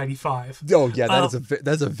 1995. Oh yeah,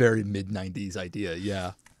 that's a very mid 90s idea.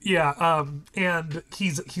 Yeah. Yeah, and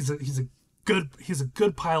he's a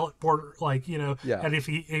good pilot border, Yeah. and if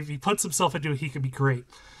he puts himself into it, he can be great.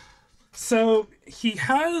 So he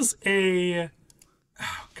has I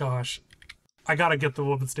gotta get the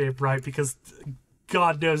woman's name right because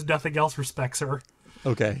God knows nothing else respects her.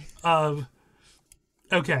 Okay.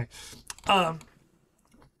 Okay.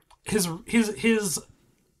 His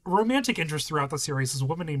romantic interest throughout the series is a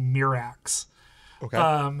woman named Mirax. Okay.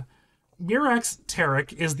 Mirax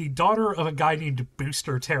Tarek is the daughter of a guy named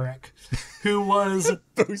Booster Tarek, who was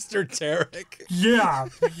Booster Tarek. Yeah.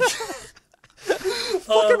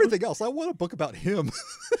 Fuck everything else. I want a book about him.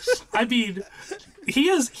 I mean, he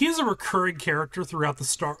is a recurring character throughout the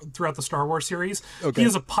Star Wars series. Okay. He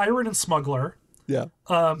is a pirate and smuggler. Yeah.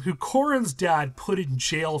 Who Corrin's dad put in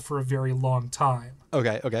jail for a very long time.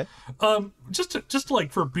 Okay. Just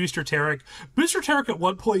like for Booster Tarek at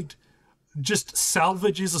one point just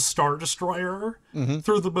salvages a Star Destroyer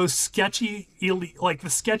through the most sketchy,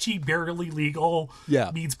 barely legal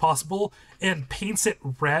means possible, and paints it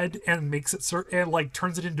red and makes it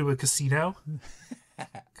turns it into a casino.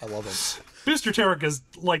 I love it. Booster Tarek is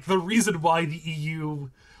the reason why the EU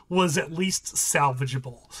was at least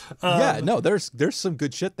salvageable. There's some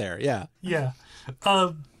good shit there. Yeah. Yeah.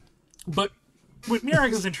 But when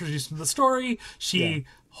Mirax is introduced into the story, she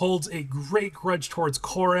holds a great grudge towards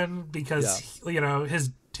Corrin because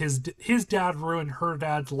his dad ruined her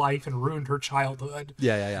dad's life and ruined her childhood.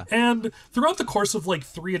 Yeah. And throughout the course of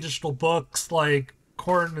 3 additional books,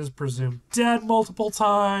 Corrin is presumed dead multiple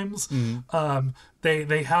times.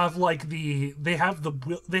 They have the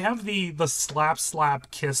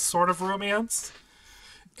slap kiss sort of romance.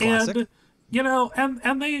 Classic.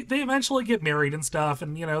 And they eventually get married and stuff,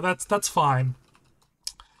 and that's fine.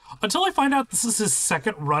 Until I find out this is his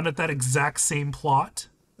second run at that exact same plot.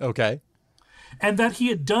 Okay. And that he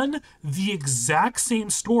had done the exact same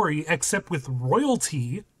story except with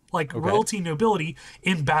royalty, royalty nobility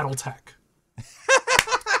in Battletech.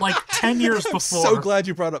 10 years before. So glad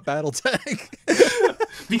you brought up Battletech.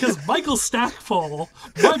 Because Michael Stackpole,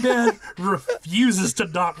 my man, refuses to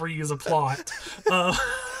not reuse a plot.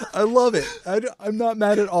 I love it. I'm not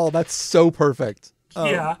mad at all. That's so perfect.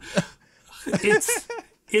 Yeah.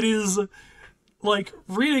 It is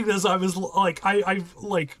reading this. I was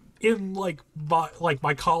in my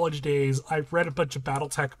college days, I read a bunch of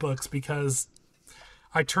Battletech books because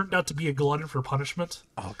I turned out to be a glutton for punishment.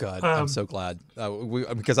 Oh God, I'm so glad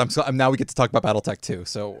because now we get to talk about Battletech too.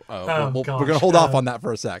 So we're gonna hold off on that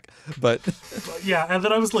for a sec. But yeah, and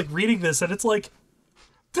then I was reading this, and it's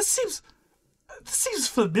this seems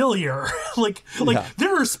familiar.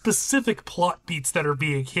 There are specific plot beats that are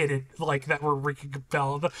being hidden, that were ringing a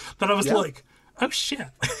bell. That I was oh shit.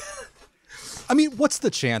 I mean, what's the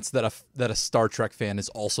chance that a Star Trek fan is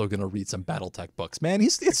also going to read some Battletech books? Man,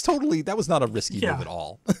 it's totally, that was not a risky move at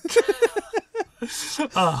all.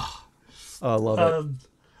 I love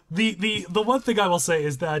it. The one thing I will say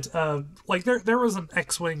is that there was an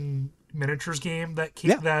X-Wing miniatures game that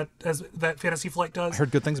that Fantasy Flight does. I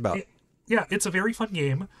heard good things about it. Yeah, it's a very fun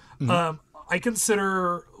game. I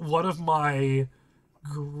consider one of my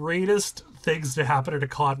greatest things to happen at a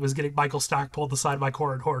con was getting Michael Stackpole to sign my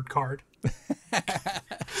Corrin Horde card.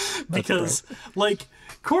 Because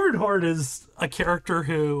Corrin Horde is a character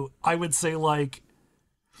who I would say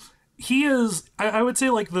he is I would say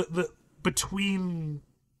the between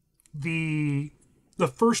the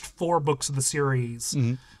first 4 books of the series,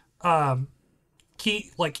 he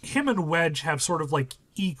him and Wedge have sort of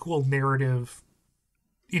equal narrative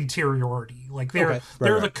interiority. They're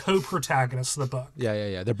the co-protagonists of the book.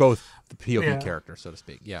 Yeah. They're both the POV character, so to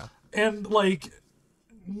speak. Yeah. And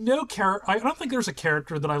no character. I don't think there's a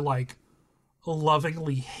character that I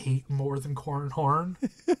lovingly hate more than Corrin Horn,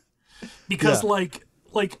 because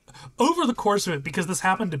over the course of it, because this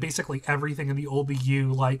happened to basically everything in the old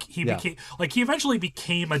BU. Became he eventually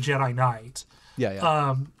became a Jedi Knight.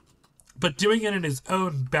 Yeah. But doing it in his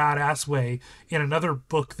own badass way in another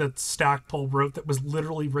book that Stackpole wrote that was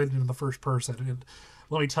literally written in the first person. And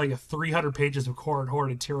let me tell you, 300 pages of Corrin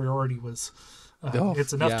Horde interiority was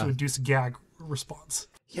it's enough to induce a gag response.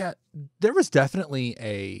 Yeah, there was definitely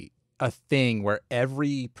a thing where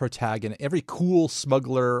every protagonist, every cool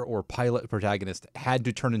smuggler or pilot protagonist had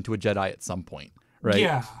to turn into a Jedi at some point, right?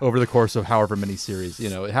 Yeah. Over the course of however many series,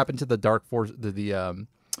 it happened to the Dark Force, what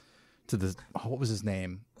was his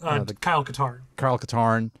name? Kyle Katarn. Kyle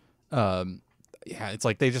Katarn. yeah, it's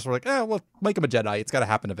like they just were like, well, make him a Jedi. It's got to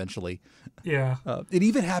happen eventually. Yeah. It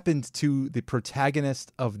even happened to the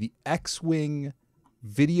protagonist of the X-Wing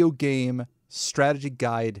video game strategy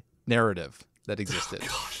guide narrative that existed. Oh,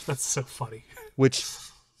 gosh, that's so funny. Which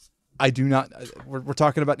I do not. We're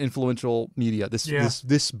talking about influential media.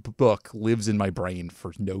 This book lives in my brain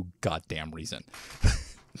for no goddamn reason.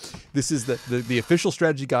 This is the official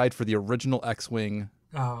strategy guide for the original X-Wing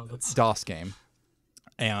DOS game,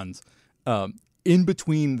 and in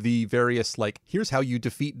between the various, like, here's how you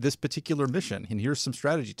defeat this particular mission, and here's some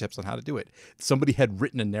strategy tips on how to do it. Somebody had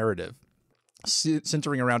written a narrative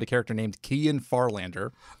centering around a character named Kian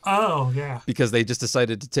Farlander. Oh yeah, because they just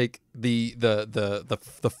decided to take the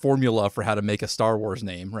formula for how to make a Star Wars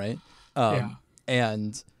name, right?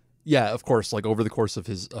 And yeah, of course, like over the course of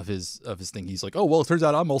his thing, he's like, oh well, it turns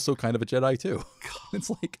out I'm also kind of a Jedi too.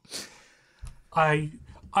 It's like, I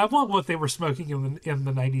want what they were smoking in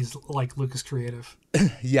the 90s, like Lucas Creative.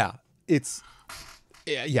 yeah, it's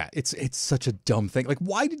such a dumb thing. Like,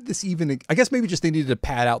 why did this even? I guess maybe just they needed to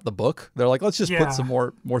pad out the book. They're like, let's just put some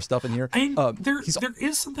more stuff in here. There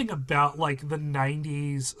is something about like the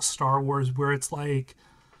 90s Star Wars where it's like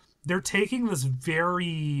they're taking this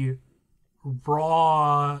very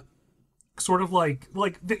raw sort of like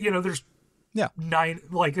there's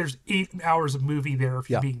there's 8 hours of movie there if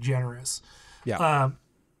you're being generous. Yeah.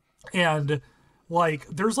 And like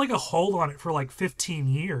there's like a hold on it for like 15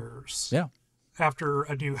 years. Yeah. After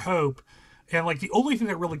A New Hope, and like the only thing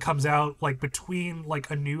that really comes out like between like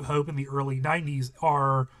A New Hope and the early 90s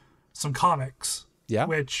are some comics. Yeah.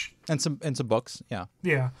 Which and some books. Yeah.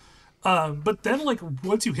 Yeah. But then like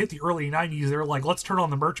once you hit the early 90s, they're like, let's turn on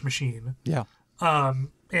the merch machine. Yeah. And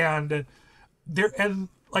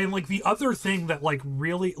like the other thing that like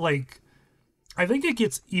really like I think it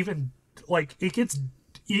gets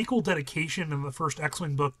equal dedication in the first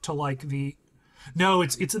X-Wing book to like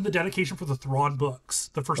it's in the dedication for the Thrawn books.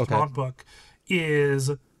 The first Thrawn book is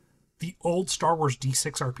the old Star Wars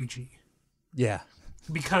D6 RPG. Yeah.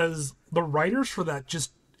 Because the writers for that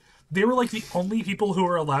they were like the only people who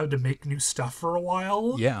were allowed to make new stuff for a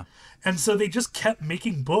while. Yeah. And so they just kept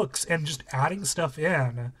making books and just adding stuff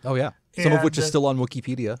in. Oh yeah. Some of which is still on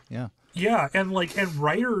Wikipedia. Yeah. Yeah, and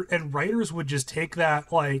writers would just take that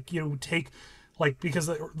because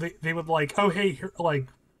they would like, oh hey, here, like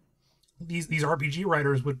these RPG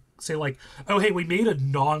writers would say like, oh hey, we made a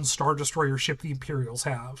non-Star Destroyer ship the Imperials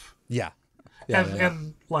have. Yeah.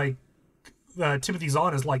 And like Timothy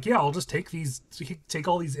Zahn is like, yeah, I'll just take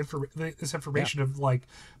all this information of like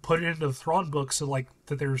put it into the Thrawn books so like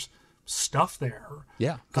that there's stuff there.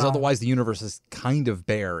 Yeah, because otherwise the universe is kind of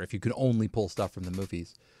bare if you can only pull stuff from the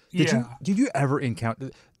movies. Did you ever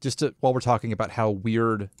encounter, while we're talking about how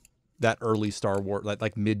weird that early Star Wars,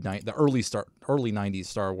 the early 90s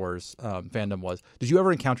Star Wars fandom was, did you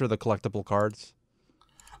ever encounter the collectible cards?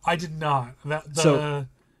 I did not.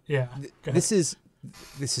 This is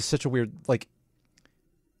such a weird, like,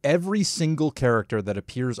 every single character that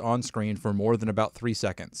appears on screen for more than about 3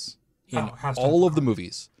 seconds in all of the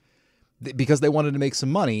movies, because they wanted to make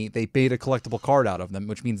some money, they made a collectible card out of them,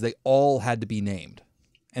 which means they all had to be named.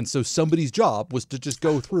 And so somebody's job was to just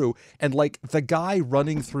go through and, like, the guy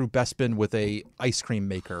running through Bespin with a ice cream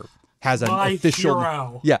maker has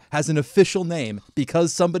an official name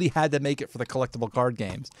because somebody had to make it for the collectible card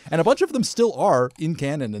games. And a bunch of them still are in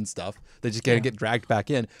canon and stuff. They just gotta get dragged back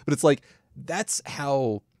in. But it's like, that's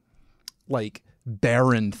how, like,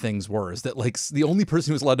 barren things were, is that like the only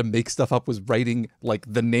person who was allowed to make stuff up was writing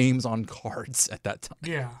like the names on cards at that time.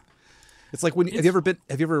 Yeah. It's like have you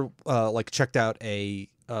ever like checked out a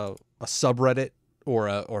subreddit or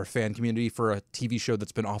a fan community for a TV show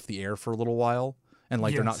that's been off the air for a little while, and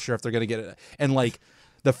like they're not sure if they're going to get it, and like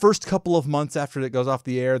the first couple of months after it goes off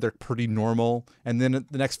the air, they're pretty normal, and then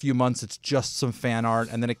the next few months it's just some fan art,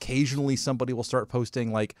 and then occasionally somebody will start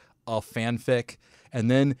posting like a fanfic, and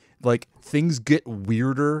then like things get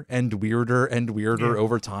weirder and weirder and weirder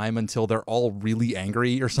over time until they're all really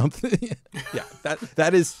angry or something. Yeah,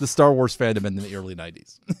 that is the Star Wars fandom in the early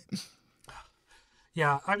 90s.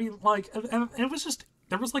 Yeah, I mean, like, and it was just,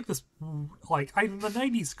 there was like this, like, the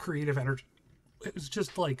 90s creative energy, it was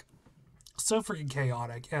just like so freaking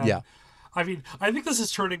chaotic. And I mean, I think this is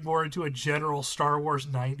turning more into a general Star Wars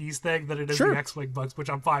 90s thing than it is the X-Wing books, which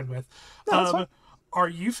I'm fine with. No, are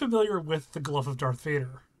you familiar with the Glove of Darth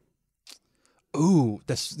Vader? Ooh,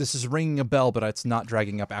 this is ringing a bell, but it's not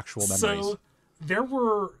dragging up actual memories. So there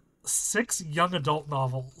were 6 young adult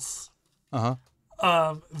novels.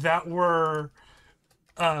 That were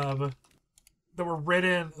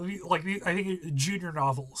written, like, I think junior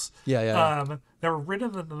novels. That were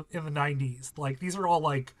written in the 90s. Like, these are all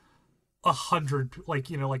like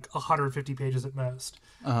like 150 pages at most.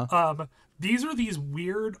 These are these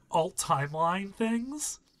weird alt timeline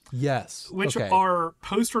things. Yes. Which are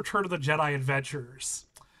post Return of the Jedi adventures.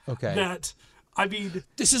 Okay. That, I mean,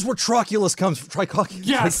 this is where Troculus comes from.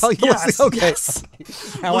 Yes. Okay. Yes.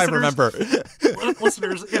 Now I remember.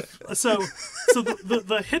 Listeners,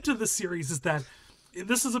 the hint of this series is that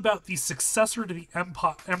this is about the successor to the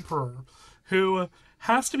Emperor, who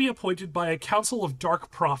has to be appointed by a council of dark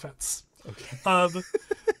prophets. Okay. I'm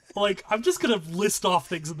just gonna list off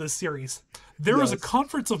things in this series. There is a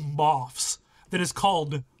conference of Moffs that is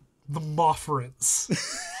called the Moffrents.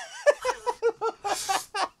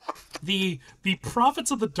 The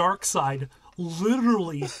prophets of the dark side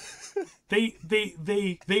literally they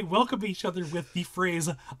welcome each other with the phrase,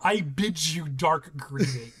 "I bid you dark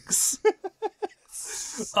greetings."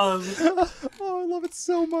 I love it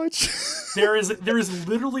so much. there is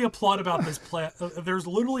literally a plot about this there's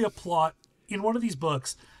literally a plot in one of these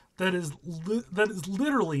books that is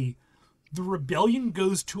literally the rebellion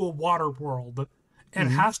goes to a water world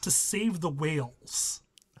and has to save the whales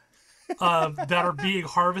that are being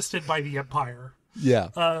harvested by the Empire. Yeah.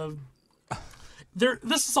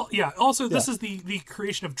 This is all. Yeah. Also, this is the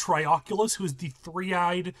creation of Trioculus, who is the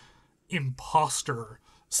three-eyed imposter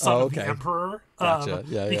son of the Emperor. Gotcha.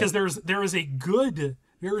 Because there is a good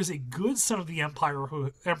son of the Emperor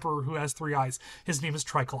who has three eyes. His name is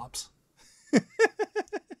Triclops.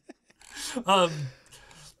 The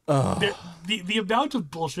amount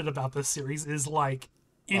of bullshit about this series is like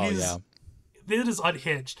it is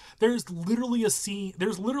unhinged. There's literally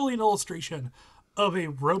an illustration of a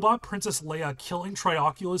robot Princess Leia killing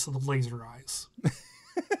Trioculus with laser eyes.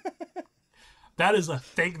 That is a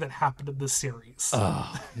thing that happened in this series.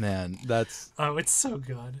 Oh man, it's so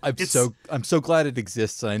good. I'm so glad it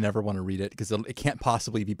exists, and I never want to read it because it can't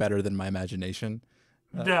possibly be better than my imagination.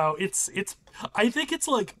 No, I think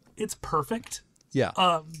it's perfect.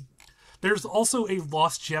 Yeah. There's also a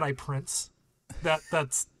Lost Jedi Prince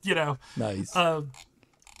that's nice.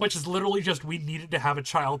 Which is literally just, we needed to have a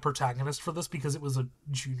child protagonist for this because it was a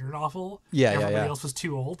junior novel. Everybody else was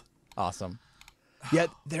too old. Awesome. Yeah,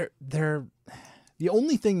 the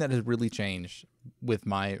only thing that has really changed with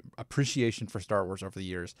my appreciation for Star Wars over the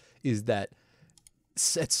years is that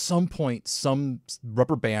at some point some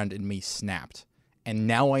rubber band in me snapped, and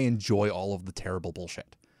now I enjoy all of the terrible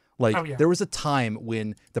bullshit. There was a time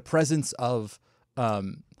when the presence of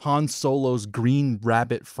Han Solo's green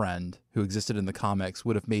rabbit friend who existed in the comics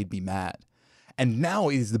would have made me mad. And now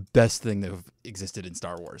it is the best thing that have existed in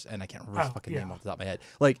Star Wars. And I can't remember his fucking name off the top of my head.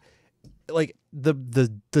 Like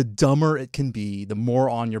the dumber it can be, the more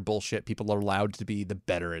on your bullshit people are allowed to be, the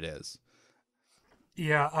better it is.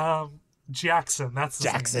 Yeah, Jackson, that's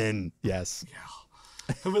his Jackson, name. Yes.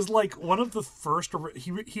 Yeah. It was like one of the first,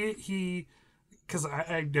 he because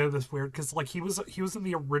I know this weird, because like he was in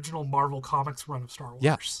the original Marvel Comics run of Star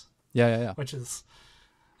Wars. Yeah. Which is,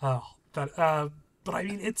 but I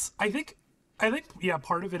mean, I think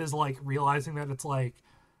part of it is like realizing that it's like,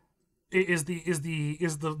 is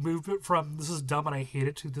the movement from this is dumb and I hate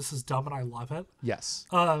it to this is dumb and I love it. Yes.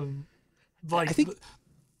 I think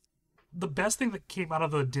the best thing that came out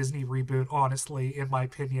of the Disney reboot, honestly, in my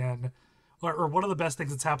opinion, or one of the best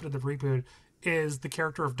things that's happened in the reboot, is the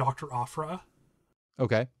character of Dr. Aphra.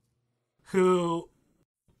 Okay. Who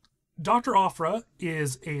Dr. Aphra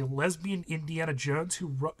is a lesbian Indiana Jones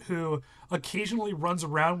who occasionally runs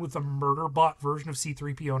around with a murder bot version of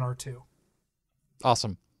C-3PO and R2.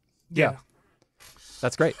 Awesome. Yeah.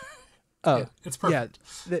 That's great. It's perfect.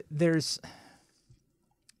 Yeah, there's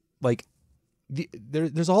like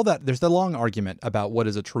there's all that. There's the long argument about what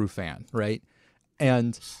is a true fan, right?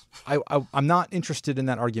 And I'm not interested in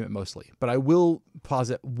that argument mostly, but I will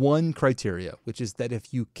posit one criteria, which is that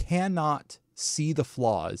if you cannot see the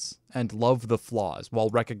flaws and love the flaws while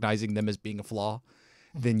recognizing them as being a flaw,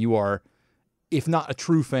 then you are, if not a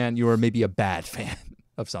true fan, you are maybe a bad fan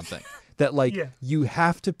of something. That you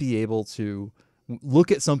have to be able to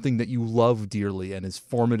look at something that you love dearly and is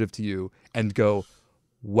formative to you and go,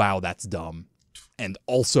 wow, that's dumb. And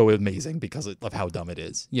also amazing because of how dumb it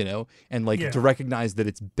is, and to recognize that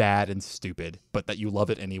it's bad and stupid, but that you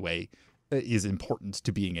love it anyway is important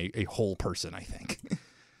to being a whole person, I think.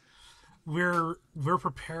 We're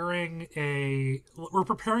preparing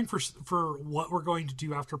for what we're going to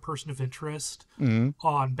do after Person of Interest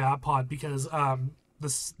on Bad Pod, because the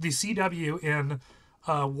CW in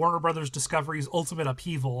Warner Brothers Discovery's Ultimate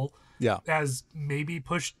Upheaval has maybe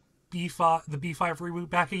pushed the B5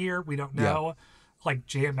 reboot back a year. We don't know. Yeah. Like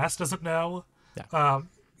JMS doesn't know.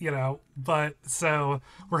 Yeah. But so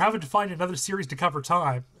we're having to find another series to cover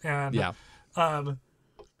time. And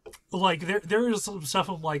like there is some stuff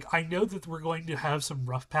I'm like, I know that we're going to have some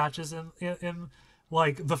rough patches in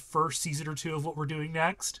like the first season or two of what we're doing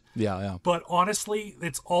next. Yeah. But honestly,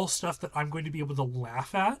 it's all stuff that I'm going to be able to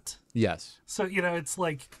laugh at. Yes. So, you know, it's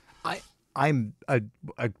like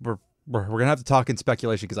we're gonna have to talk in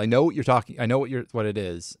speculation because I know what you're talking. I know what it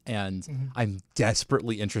is, and I'm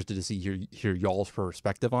desperately interested to hear y'all's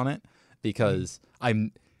perspective on it because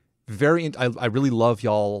I'm very. I really love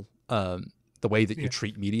y'all. The way that you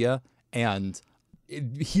treat media, and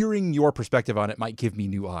hearing your perspective on it might give me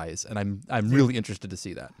new eyes, and I'm really interested to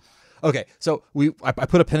see that. Okay, so I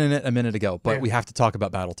put a pin in it a minute ago, but we have to talk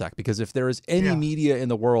about Battletech because if there is any media in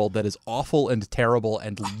the world that is awful and terrible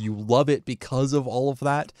and you love it because of all of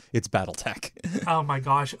that, it's Battletech. Oh my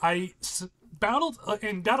gosh,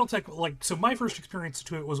 Battletech, like, so my first experience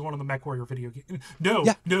to it was one of the MechWarrior video games.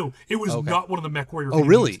 No, it was not one of the MechWarrior video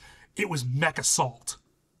really? games. It was Mech Assault.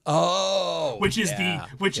 Oh,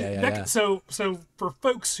 So for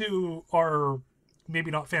folks who are maybe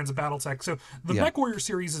not fans of BattleTech, so the MechWarrior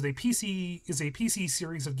series is a PC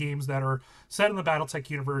series of games that are set in the BattleTech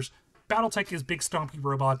universe. BattleTech is big stompy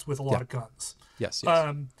robots with a lot of guns. Yes.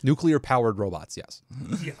 Nuclear powered robots. Yes.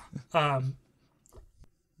 The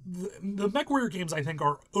MechWarrior games I think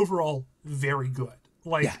are overall very good.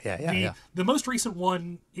 Like the most recent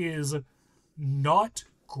one is not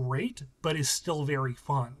great, but is still very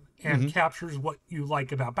fun and captures what you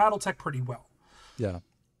like about BattleTech pretty well. Yeah.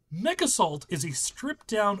 Mech Assault is a stripped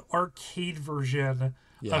down arcade version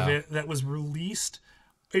of it that was released.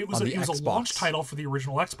 It was a launch title for the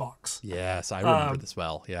original Xbox. Yes, I remember this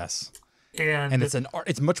well. Yes. And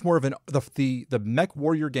it's much more of the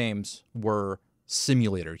MechWarrior games were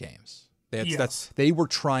simulator games. They were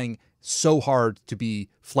trying so hard to be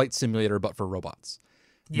flight simulator but for robots.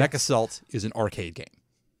 Mech Assault is an arcade game.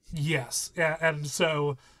 Yes, and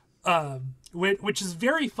so, which is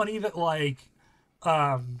very funny that like,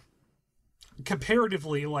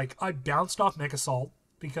 comparatively, like I bounced off Mech Assault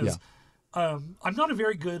because, I'm not a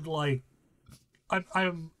very good like,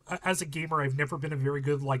 I'm as a gamer I've never been a very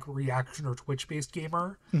good like reaction or Twitch based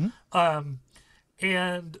gamer,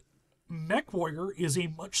 and MechWarrior is a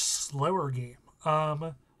much slower game,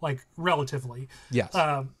 like relatively,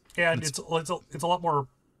 and it's a lot more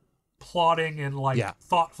plotting and like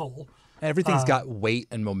thoughtful. Everything's got weight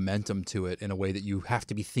and momentum to it in a way that you have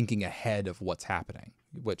to be thinking ahead of what's happening,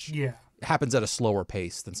 which happens at a slower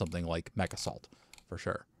pace than something like Mech Assault, for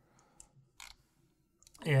sure.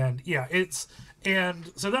 And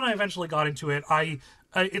so then I eventually got into it.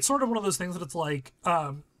 It's sort of one of those things that it's like,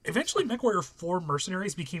 eventually MechWarrior 4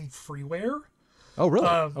 Mercenaries became freeware. Oh, really?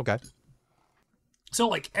 Okay. So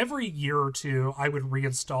like every year or two, I would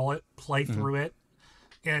reinstall it, play through it,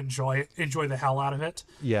 and enjoy the hell out of it.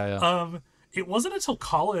 It wasn't until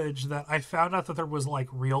college that I found out that there was like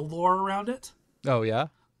real lore around it. Oh yeah.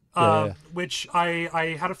 Which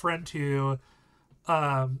I had a friend who,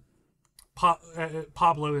 Pablo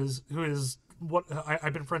who is what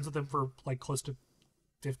I've been friends with him for like close to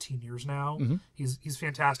 15 years now. He's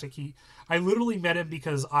fantastic. I literally met him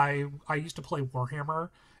because I used to play Warhammer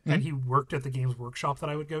and he worked at the Games Workshop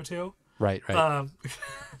that I would go to. Right.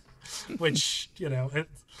 Which, you know,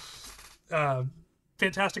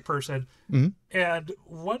 fantastic person. And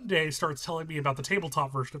one day starts telling me about the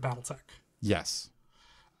tabletop version of Battletech. Yes.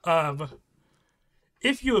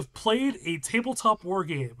 If you have played a tabletop war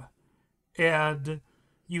game and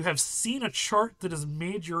you have seen a chart that has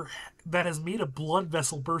made a blood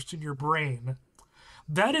vessel burst in your brain,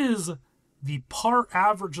 that is the par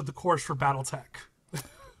average of the course for Battletech.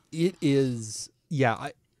 It is. Yeah,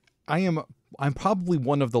 I'm probably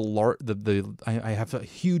one of I have a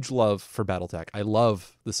huge love for Battletech. I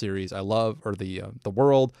love the series. I love the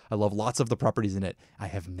world. I love lots of the properties in it. I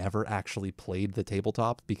have never actually played the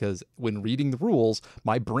tabletop because when reading the rules,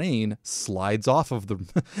 my brain slides off of the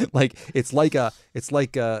it's like a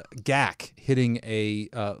gack hitting a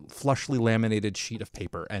flushly laminated sheet of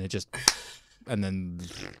paper and it's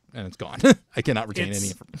gone. I cannot retain any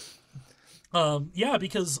information.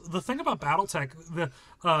 Because the thing about Battletech,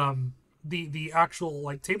 the actual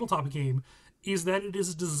like tabletop game, is that it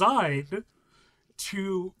is designed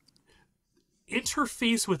to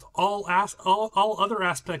interface with all other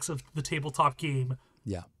aspects of the tabletop game.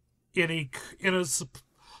 Yeah. In a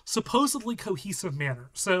supposedly cohesive manner.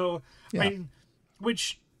 So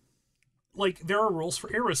which like there are rules for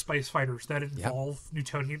aerospace fighters that involve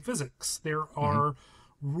Newtonian physics. There are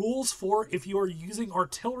rules for if you are using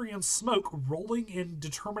artillery and smoke, rolling and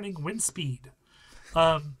determining wind speed.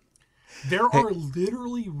 There are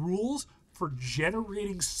literally rules for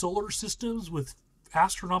generating solar systems with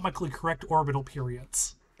astronomically correct orbital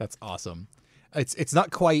periods. That's awesome. It's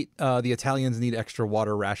not quite the Italians need extra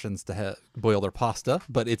water rations to boil their pasta,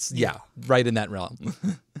 but it's right in that realm.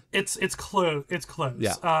 it's close. It's close.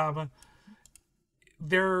 Yeah.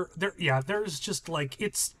 There's just like,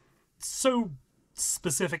 it's so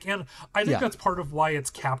specific, and I think that's part of why it's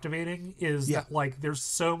captivating is that like there's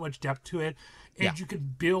so much depth to it, and you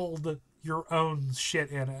can build your own shit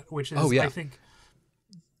in it, which is I think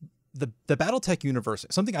the Battletech universe,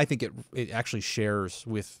 something I think it actually shares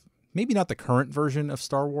with maybe not the current version of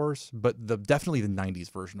Star Wars, but definitely the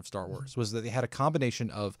 90s version of Star Wars, was that they had a combination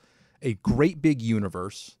of a great big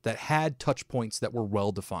universe that had touch points that were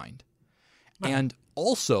well defined, and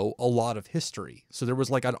also a lot of history. So there was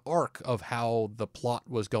like an arc of how the plot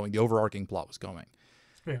was going, the overarching plot was going.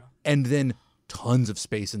 Yeah. And then tons of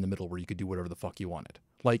space in the middle where you could do whatever the fuck you wanted.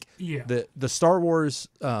 Like the Star Wars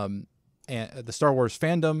and the Star Wars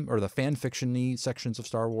fandom, or the fan fiction-y sections of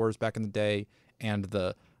Star Wars back in the day, and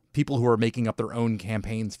the people who are making up their own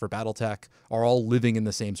campaigns for Battletech are all living in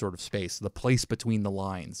the same sort of space, the place between the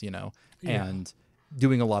lines, and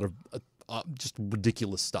doing a lot of just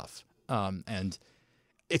ridiculous stuff. And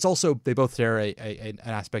it's also, they both share an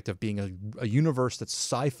aspect of being a universe that's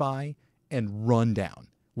sci-fi and run down.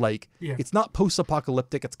 Like, it's not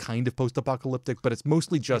post-apocalyptic, it's kind of post-apocalyptic, but it's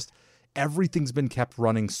mostly just everything's been kept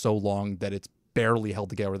running so long that it's barely held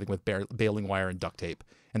together with baling wire and duct tape.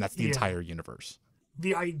 And that's the entire universe.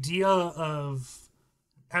 The idea of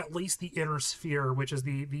at least the inner sphere, which is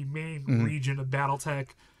the main region of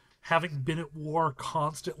Battletech, having been at war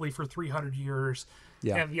constantly for 300 years,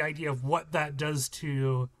 and the idea of what that does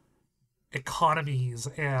to economies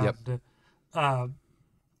and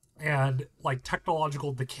like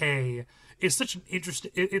technological decay is such an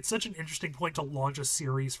interesting point to launch a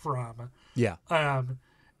series from.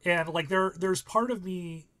 And like there's part of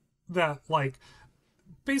me that like,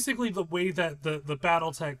 basically the way that the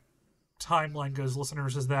Battletech timeline goes,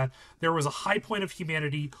 listeners, is that there was a high point of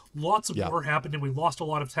humanity, lots of war happened, and we lost a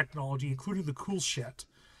lot of technology, including the cool shit.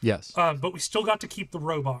 But we still got to keep the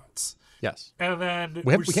robots. And then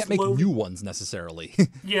we can't make new ones necessarily.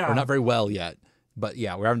 Or not very well yet. But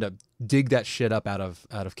we're having to dig that shit up out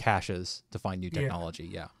of caches to find new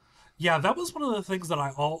technology. That was one of the things that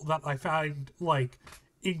I found like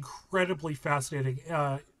incredibly fascinating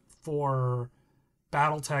for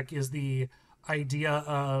Battletech, is the idea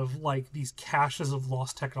of like these caches of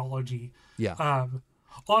lost technology.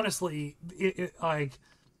 Honestly, like,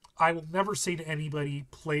 I will never say to anybody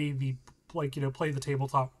play the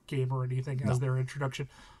tabletop game or anything as their introduction.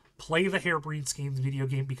 Play the Harebrained Schemes video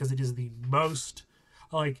game, because it is the most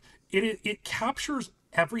like it captures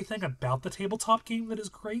everything about the tabletop game that is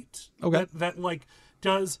great. That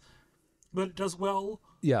does well.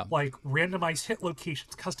 Like randomized hit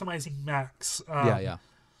locations, customizing mechs.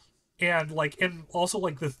 And also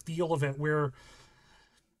like the feel of it, where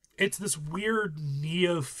it's this weird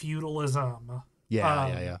neo-feudalism.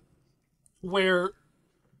 Where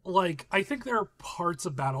like I think there are parts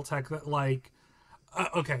of Battletech that like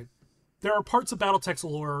there are parts of Battletech's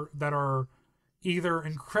lore that are either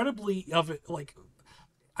incredibly of it, like,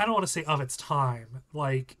 I don't want to say of its time.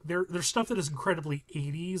 Like there's stuff that is incredibly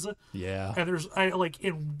 80s. And there's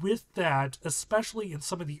and with that, especially in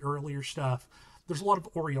some of the earlier stuff, there's a lot of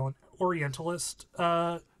Orientalist.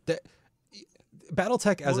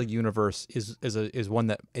 Battletech as a universe is one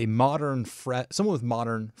that someone with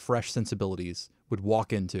modern, fresh sensibilities would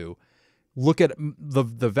walk into, look at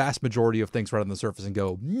the vast majority of things right on the surface and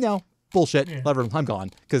go, no, bullshit, I'm gone.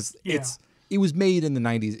 Because it was made in the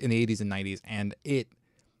 90s, in the 80s and 90s, and it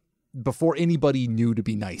before anybody knew to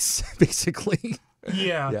be nice, basically.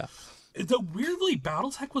 Weirdly,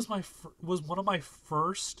 Battletech was one of my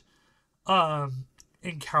first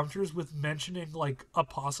encounters with mentioning like a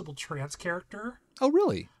possible trans character. Oh,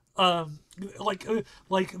 really? There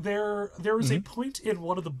was a point in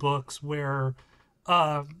one of the books where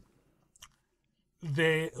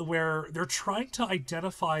they're trying to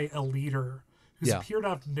identify a leader who's appeared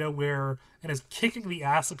out of nowhere and is kicking the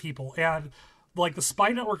ass of people, and like the spy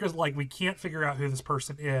network is like, we can't figure out who this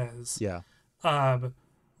person is.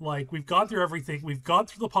 Like, we've gone through everything. We've gone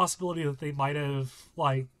through the possibility that they might have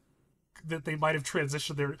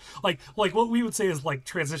transitioned their like what we would say is like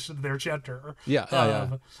transitioned their gender.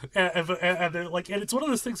 And they're like, and it's one of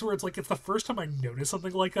those things where it's like, it's the first time I noticed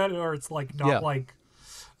something like that, or it's like not like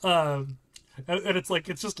and it's like,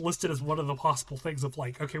 it's just listed as one of the possible things of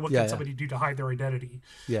like, okay, what can somebody do to hide their identity?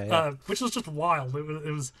 Which was just wild.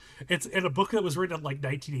 It's in a book that was written in like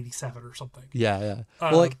 1987 or something. Well,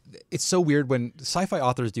 like, it's so weird when sci-fi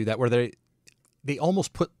authors do that, where they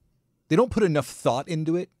don't put enough thought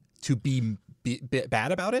into it to be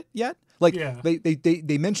bad about it yet. Like Yeah.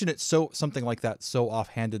 they mention it something like that so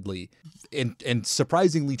offhandedly, and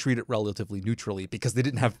surprisingly treat it relatively neutrally because they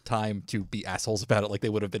didn't have time to be assholes about it like they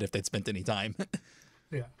would have been if they'd spent any time.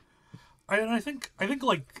 Yeah. I think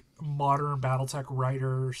like modern BattleTech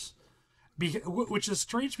writers, which is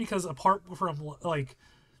strange because apart from like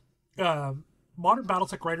modern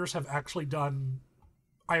BattleTech writers have actually done,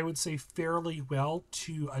 I would say, fairly well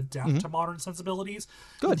to adapt to modern sensibilities,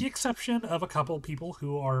 with the exception of a couple of people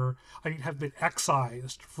who have been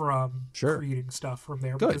excised from creating stuff from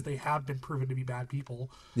there because they have been proven to be bad people.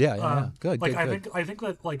 Good. Like good. I think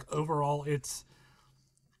that like overall it's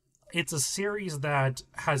a series that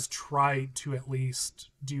has tried to at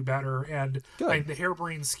least do better, and like the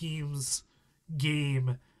Harebrained Schemes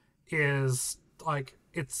game is like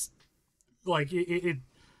it's like it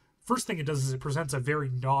first thing it does is it presents a very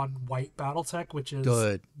non-white BattleTech, which is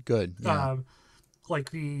good. Yeah.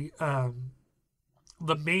 Like the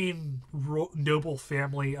main noble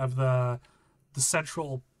family of the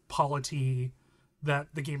central polity that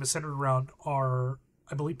the game is centered around are,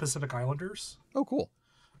 I believe, Pacific Islanders. Oh, cool.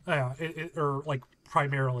 Yeah, or like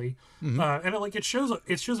primarily, and it shows a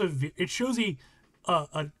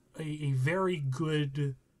very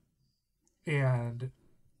good, and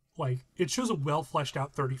like it shows a well fleshed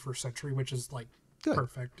out 31st century, which is like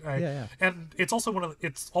perfect. And it's also one of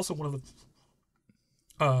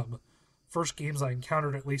the first games I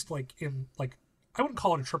encountered, at least like in like, I wouldn't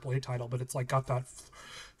call it a AAA title, but it's like got that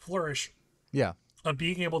flourish. Yeah. Of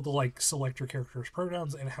being able to like select your character's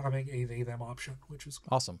pronouns and having a they them option, which is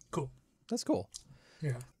awesome. Cool. That's cool.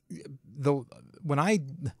 Yeah. Though when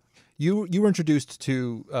you were introduced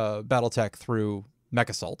to BattleTech through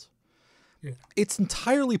Mech Assault. Yeah. It's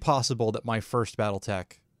entirely possible that my first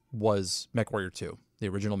BattleTech was MechWarrior 2, the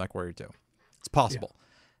original MechWarrior 2. It's possible.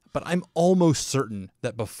 Yeah. But I'm almost certain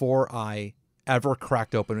that before I ever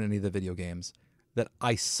cracked open any of the video games, that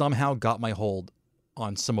I somehow got my hold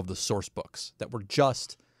on some of the source books that were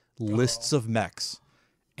just lists of mechs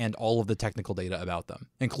and all of the technical data about them,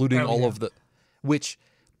 including of the, which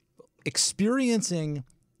experiencing,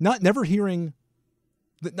 never hearing,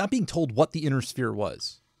 not being told what the Inner Sphere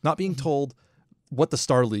was, not being told what the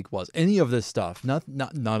Star League was, any of this stuff, none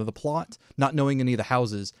of the plot, not knowing any of the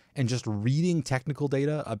houses, and just reading technical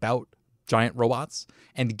data about giant robots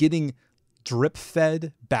and getting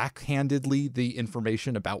drip-fed backhandedly the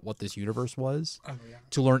information about what this universe was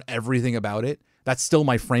to learn everything about it. That's still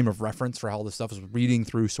my frame of reference for how all this stuff is. Reading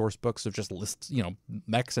through source books of just lists,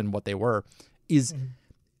 mechs and what they were, is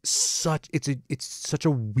such a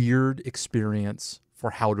weird experience for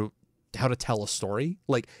how to tell a story.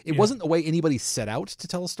 Like it wasn't the way anybody set out to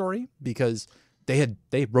tell a story, because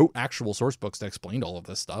they wrote actual source books that explained all of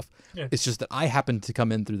this stuff. Yeah. It's just that I happened to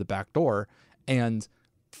come in through the back door, and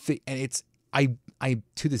it's I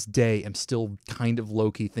to this day am still kind of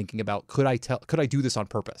low-key thinking about, could I do this on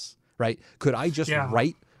purpose, right? Could I just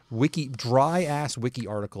write dry ass wiki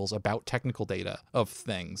articles about technical data of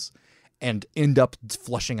things and end up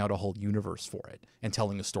flushing out a whole universe for it and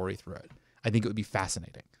telling a story through it? I think it would be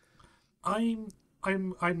fascinating. I'm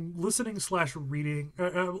listening / reading.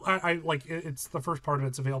 I like it's the first part of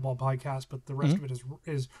it's available on podcast, but the rest of it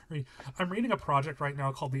is I'm reading a project right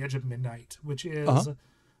now called The Edge of Midnight, which is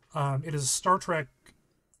it is Star Trek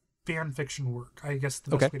fan fiction work, I guess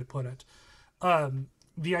the best way to put it.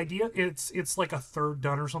 The idea, it's like a third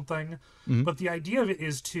done or something, but the idea of it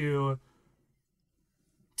is to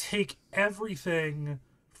take everything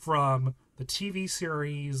from the TV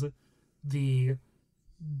series, the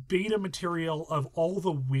beta material of all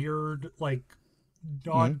the weird like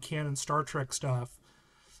non-canon Star Trek stuff,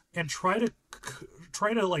 and try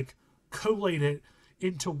to like collate it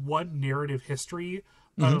into one narrative history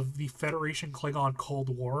of the Federation Klingon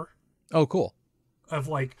Cold War. Oh, cool. Of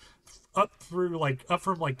like up from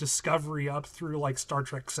like Discovery up through like Star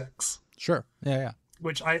Trek 6. Sure. Yeah.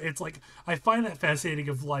 Which I find that fascinating,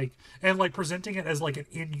 of like, and like presenting it as like an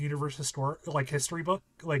in-universe history book,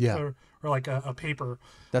 like or like a paper.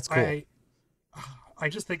 That's cool. I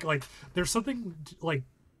just think like there's something like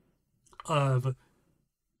of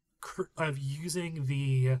using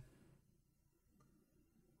the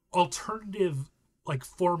alternative like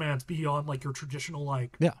formats beyond like your traditional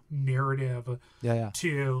like narrative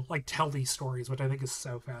to like tell these stories, which I think is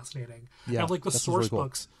so fascinating. And like the source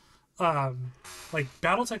books. Like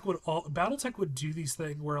BattleTech would do these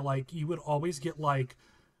things where like you would always get like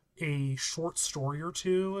a short story or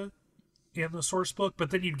two in the source book,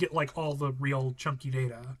 but then you'd get like all the real chunky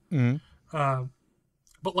data.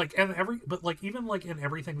 But like even like in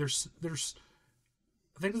everything, there's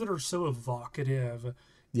things that are so evocative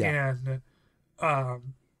and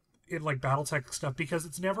in like Battletech stuff, because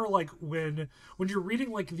it's never like when you're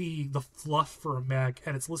reading like the fluff for a mech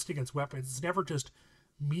and it's listing its weapons, it's never just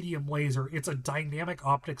medium laser. It's a dynamic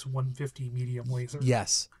optics 150 medium laser.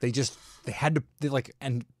 Yes, they had to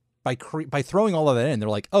and by throwing all of that in, they're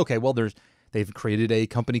like, okay, well, they've created a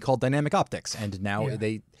company called Dynamic Optics, and now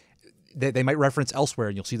they might reference elsewhere,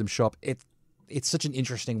 and you'll see them show up. It's such an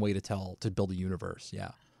interesting way to build a universe.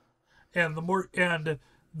 Yeah, and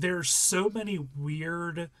there's so many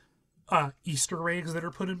weird Easter eggs that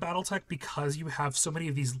are put in Battletech because you have so many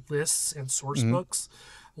of these lists and source books,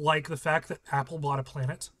 like the fact that Apple bought a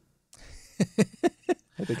planet.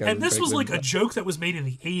 And this was like a joke that was made in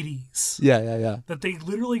the 80s. Yeah. That they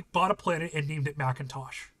literally bought a planet and named it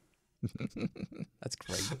Macintosh. That's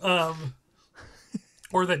great.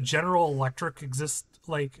 Or that General Electric exists,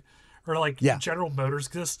 General Motors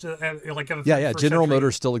exist, General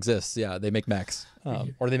Motors still exists. Yeah, they make mechs,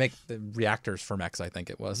 or they make the reactors for mechs. I think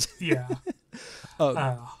it was. Yeah.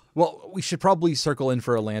 Well, we should probably circle in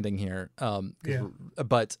for a landing here.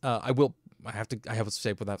 But I have to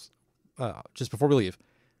say with that, just before we leave,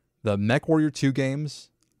 the MechWarrior 2 games.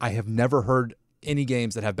 I have never heard any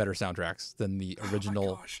games that have better soundtracks than the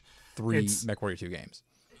original 3 MechWarrior 2 games.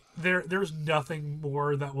 There's nothing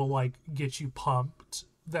more that will like get you pumped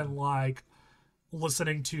than like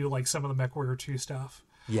listening to like some of the MechWarrior 2 stuff.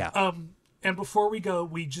 Yeah. And before we go,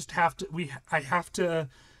 we just have to I have to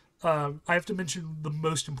mention the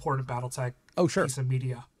most important Battletech piece of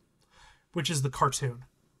media, which is the cartoon.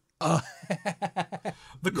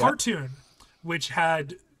 The cartoon, which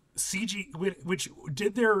had which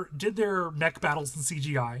did their mech battles in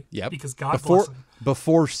CGI. Yeah, because bless them.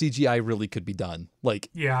 Before CGI really could be done. I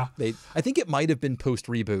think it might have been post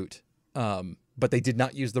reboot, but they did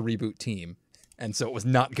not use the reboot team, and so it was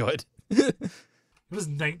not good. It was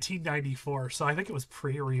 1994, so I think it was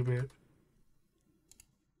pre-reboot.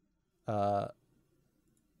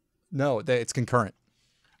 No, it's concurrent.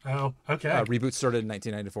 Oh, okay. Reboot started in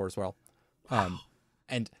 1994 as well.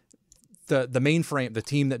 And the mainframe, the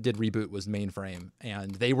team that did Reboot was Mainframe,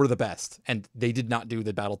 and they were the best. And they did not do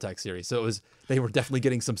the BattleTech series, so they were definitely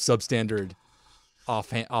getting some substandard,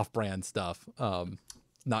 off-brand stuff.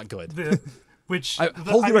 Not good. I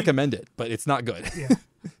wholly recommend it, but it's not good. Yeah.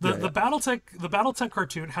 The BattleTech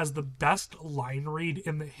cartoon has the best line read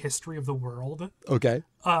in the history of the world. Okay.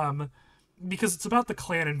 Because it's about the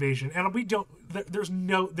clan invasion, and there's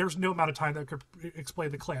no amount of time that could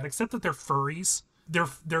explain the clan, except that they're furries. They're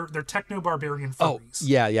techno barbarian furries. Oh,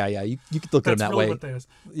 yeah. You could look at them that way. What that is.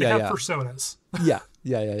 They have personas. Yeah.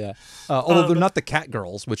 Although they're not the cat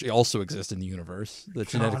girls, which also exist in the universe. The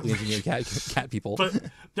genetically engineered cat people. But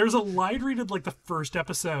there's a line read in like the first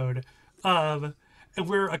episode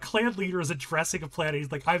where a clan leader is addressing a planet.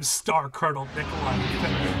 He's like, "I'm Star Colonel Nikolai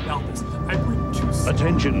Malthus. I bring 2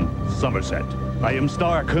 Attention, Somerset. I am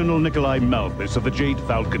Star Colonel Nikolai Malthus of the Jade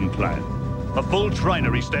Falcon clan. A full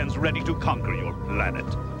trinary stands ready to conquer your planet.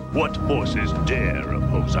 What forces dare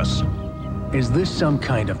oppose us? Is this some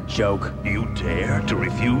kind of joke? You dare to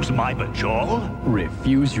refuse my bajol?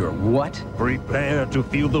 Refuse your what? Prepare to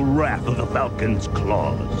feel the wrath of the Falcon's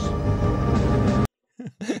claws."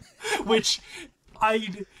 Which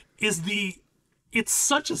it's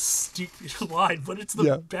such a stupid line, but it's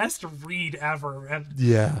the best read ever. And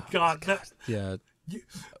God,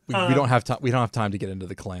 we don't have time. We don't have time to get into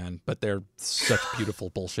the clan, but they're such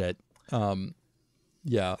beautiful bullshit.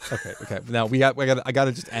 Yeah. Okay. Now I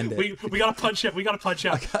gotta just end it. We gotta punch it.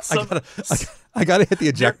 I gotta hit the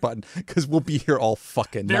eject button because we'll be here all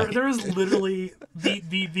fucking night. There is literally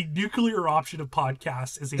the nuclear option of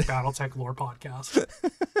podcasts is a Battletech lore podcast.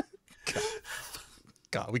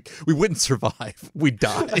 God, we wouldn't survive. We'd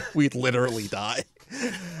die. We'd literally die.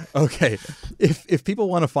 Okay. If people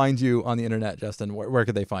want to find you on the internet, Justin, where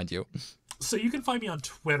could they find you? So you can find me on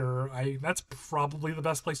Twitter. That's probably the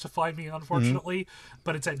best place to find me, unfortunately.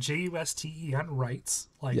 But it's at JUSTEN Writes,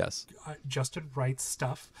 Justin Writes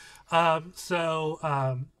stuff. And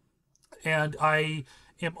I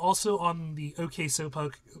am also on the OK So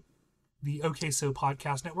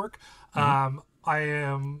podcast network. I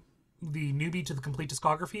am the newbie to the complete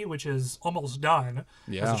discography, which is almost done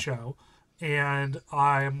as a show. And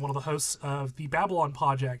I'm one of the hosts of the Babylon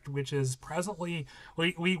Project, which is presently,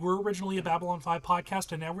 we were originally a Babylon 5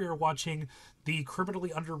 podcast, and now we are watching the criminally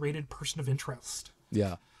underrated Person of Interest.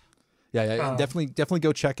 Yeah. Definitely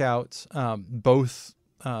go check out both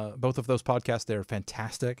of those podcasts. They're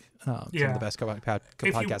fantastic. Some of the best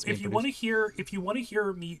podcasts. If you want to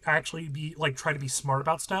hear me actually be try to be smart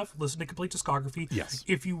about stuff, listen to Complete Discography. Yes.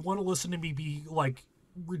 If you want to listen to me be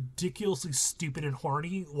ridiculously stupid and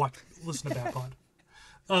horny, listen to Bad Pod.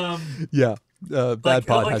 Bad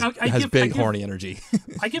Pod has big horny energy.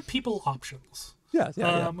 I give people options. Yeah.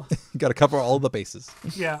 Got to cover all the bases.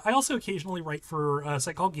 Yeah, I also occasionally write for a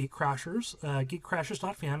site called Geek Crashers,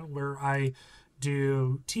 geekcrashers.fan, where I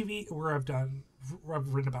do TV, where I've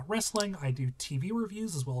written about wrestling. I do TV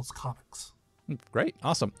reviews as well as comics. Great,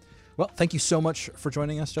 awesome. Well, thank you so much for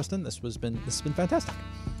joining us, Justin. This has been fantastic.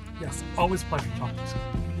 Yes, always a pleasure talking to you.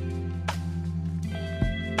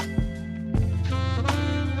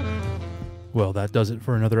 Well, that does it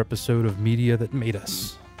for another episode of Media That Made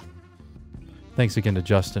Us. Thanks again to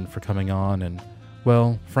Justin for coming on and,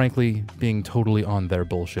 well, frankly, being totally on their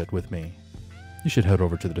bullshit with me. You should head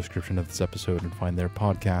over to the description of this episode and find their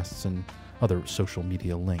podcasts and other social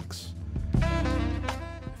media links.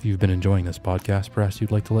 If you've been enjoying this podcast, perhaps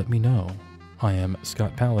you'd like to let me know. I am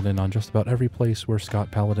Scott Paladin on just about every place where Scott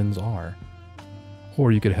Paladins are.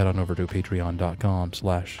 Or you could head on over to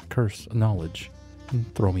patreon.com/curseknowledge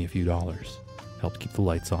and throw me a few dollars. Help keep the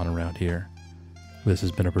lights on around here. This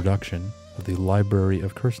has been a production of the Library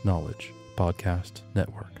of Cursed Knowledge Podcast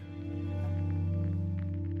Network.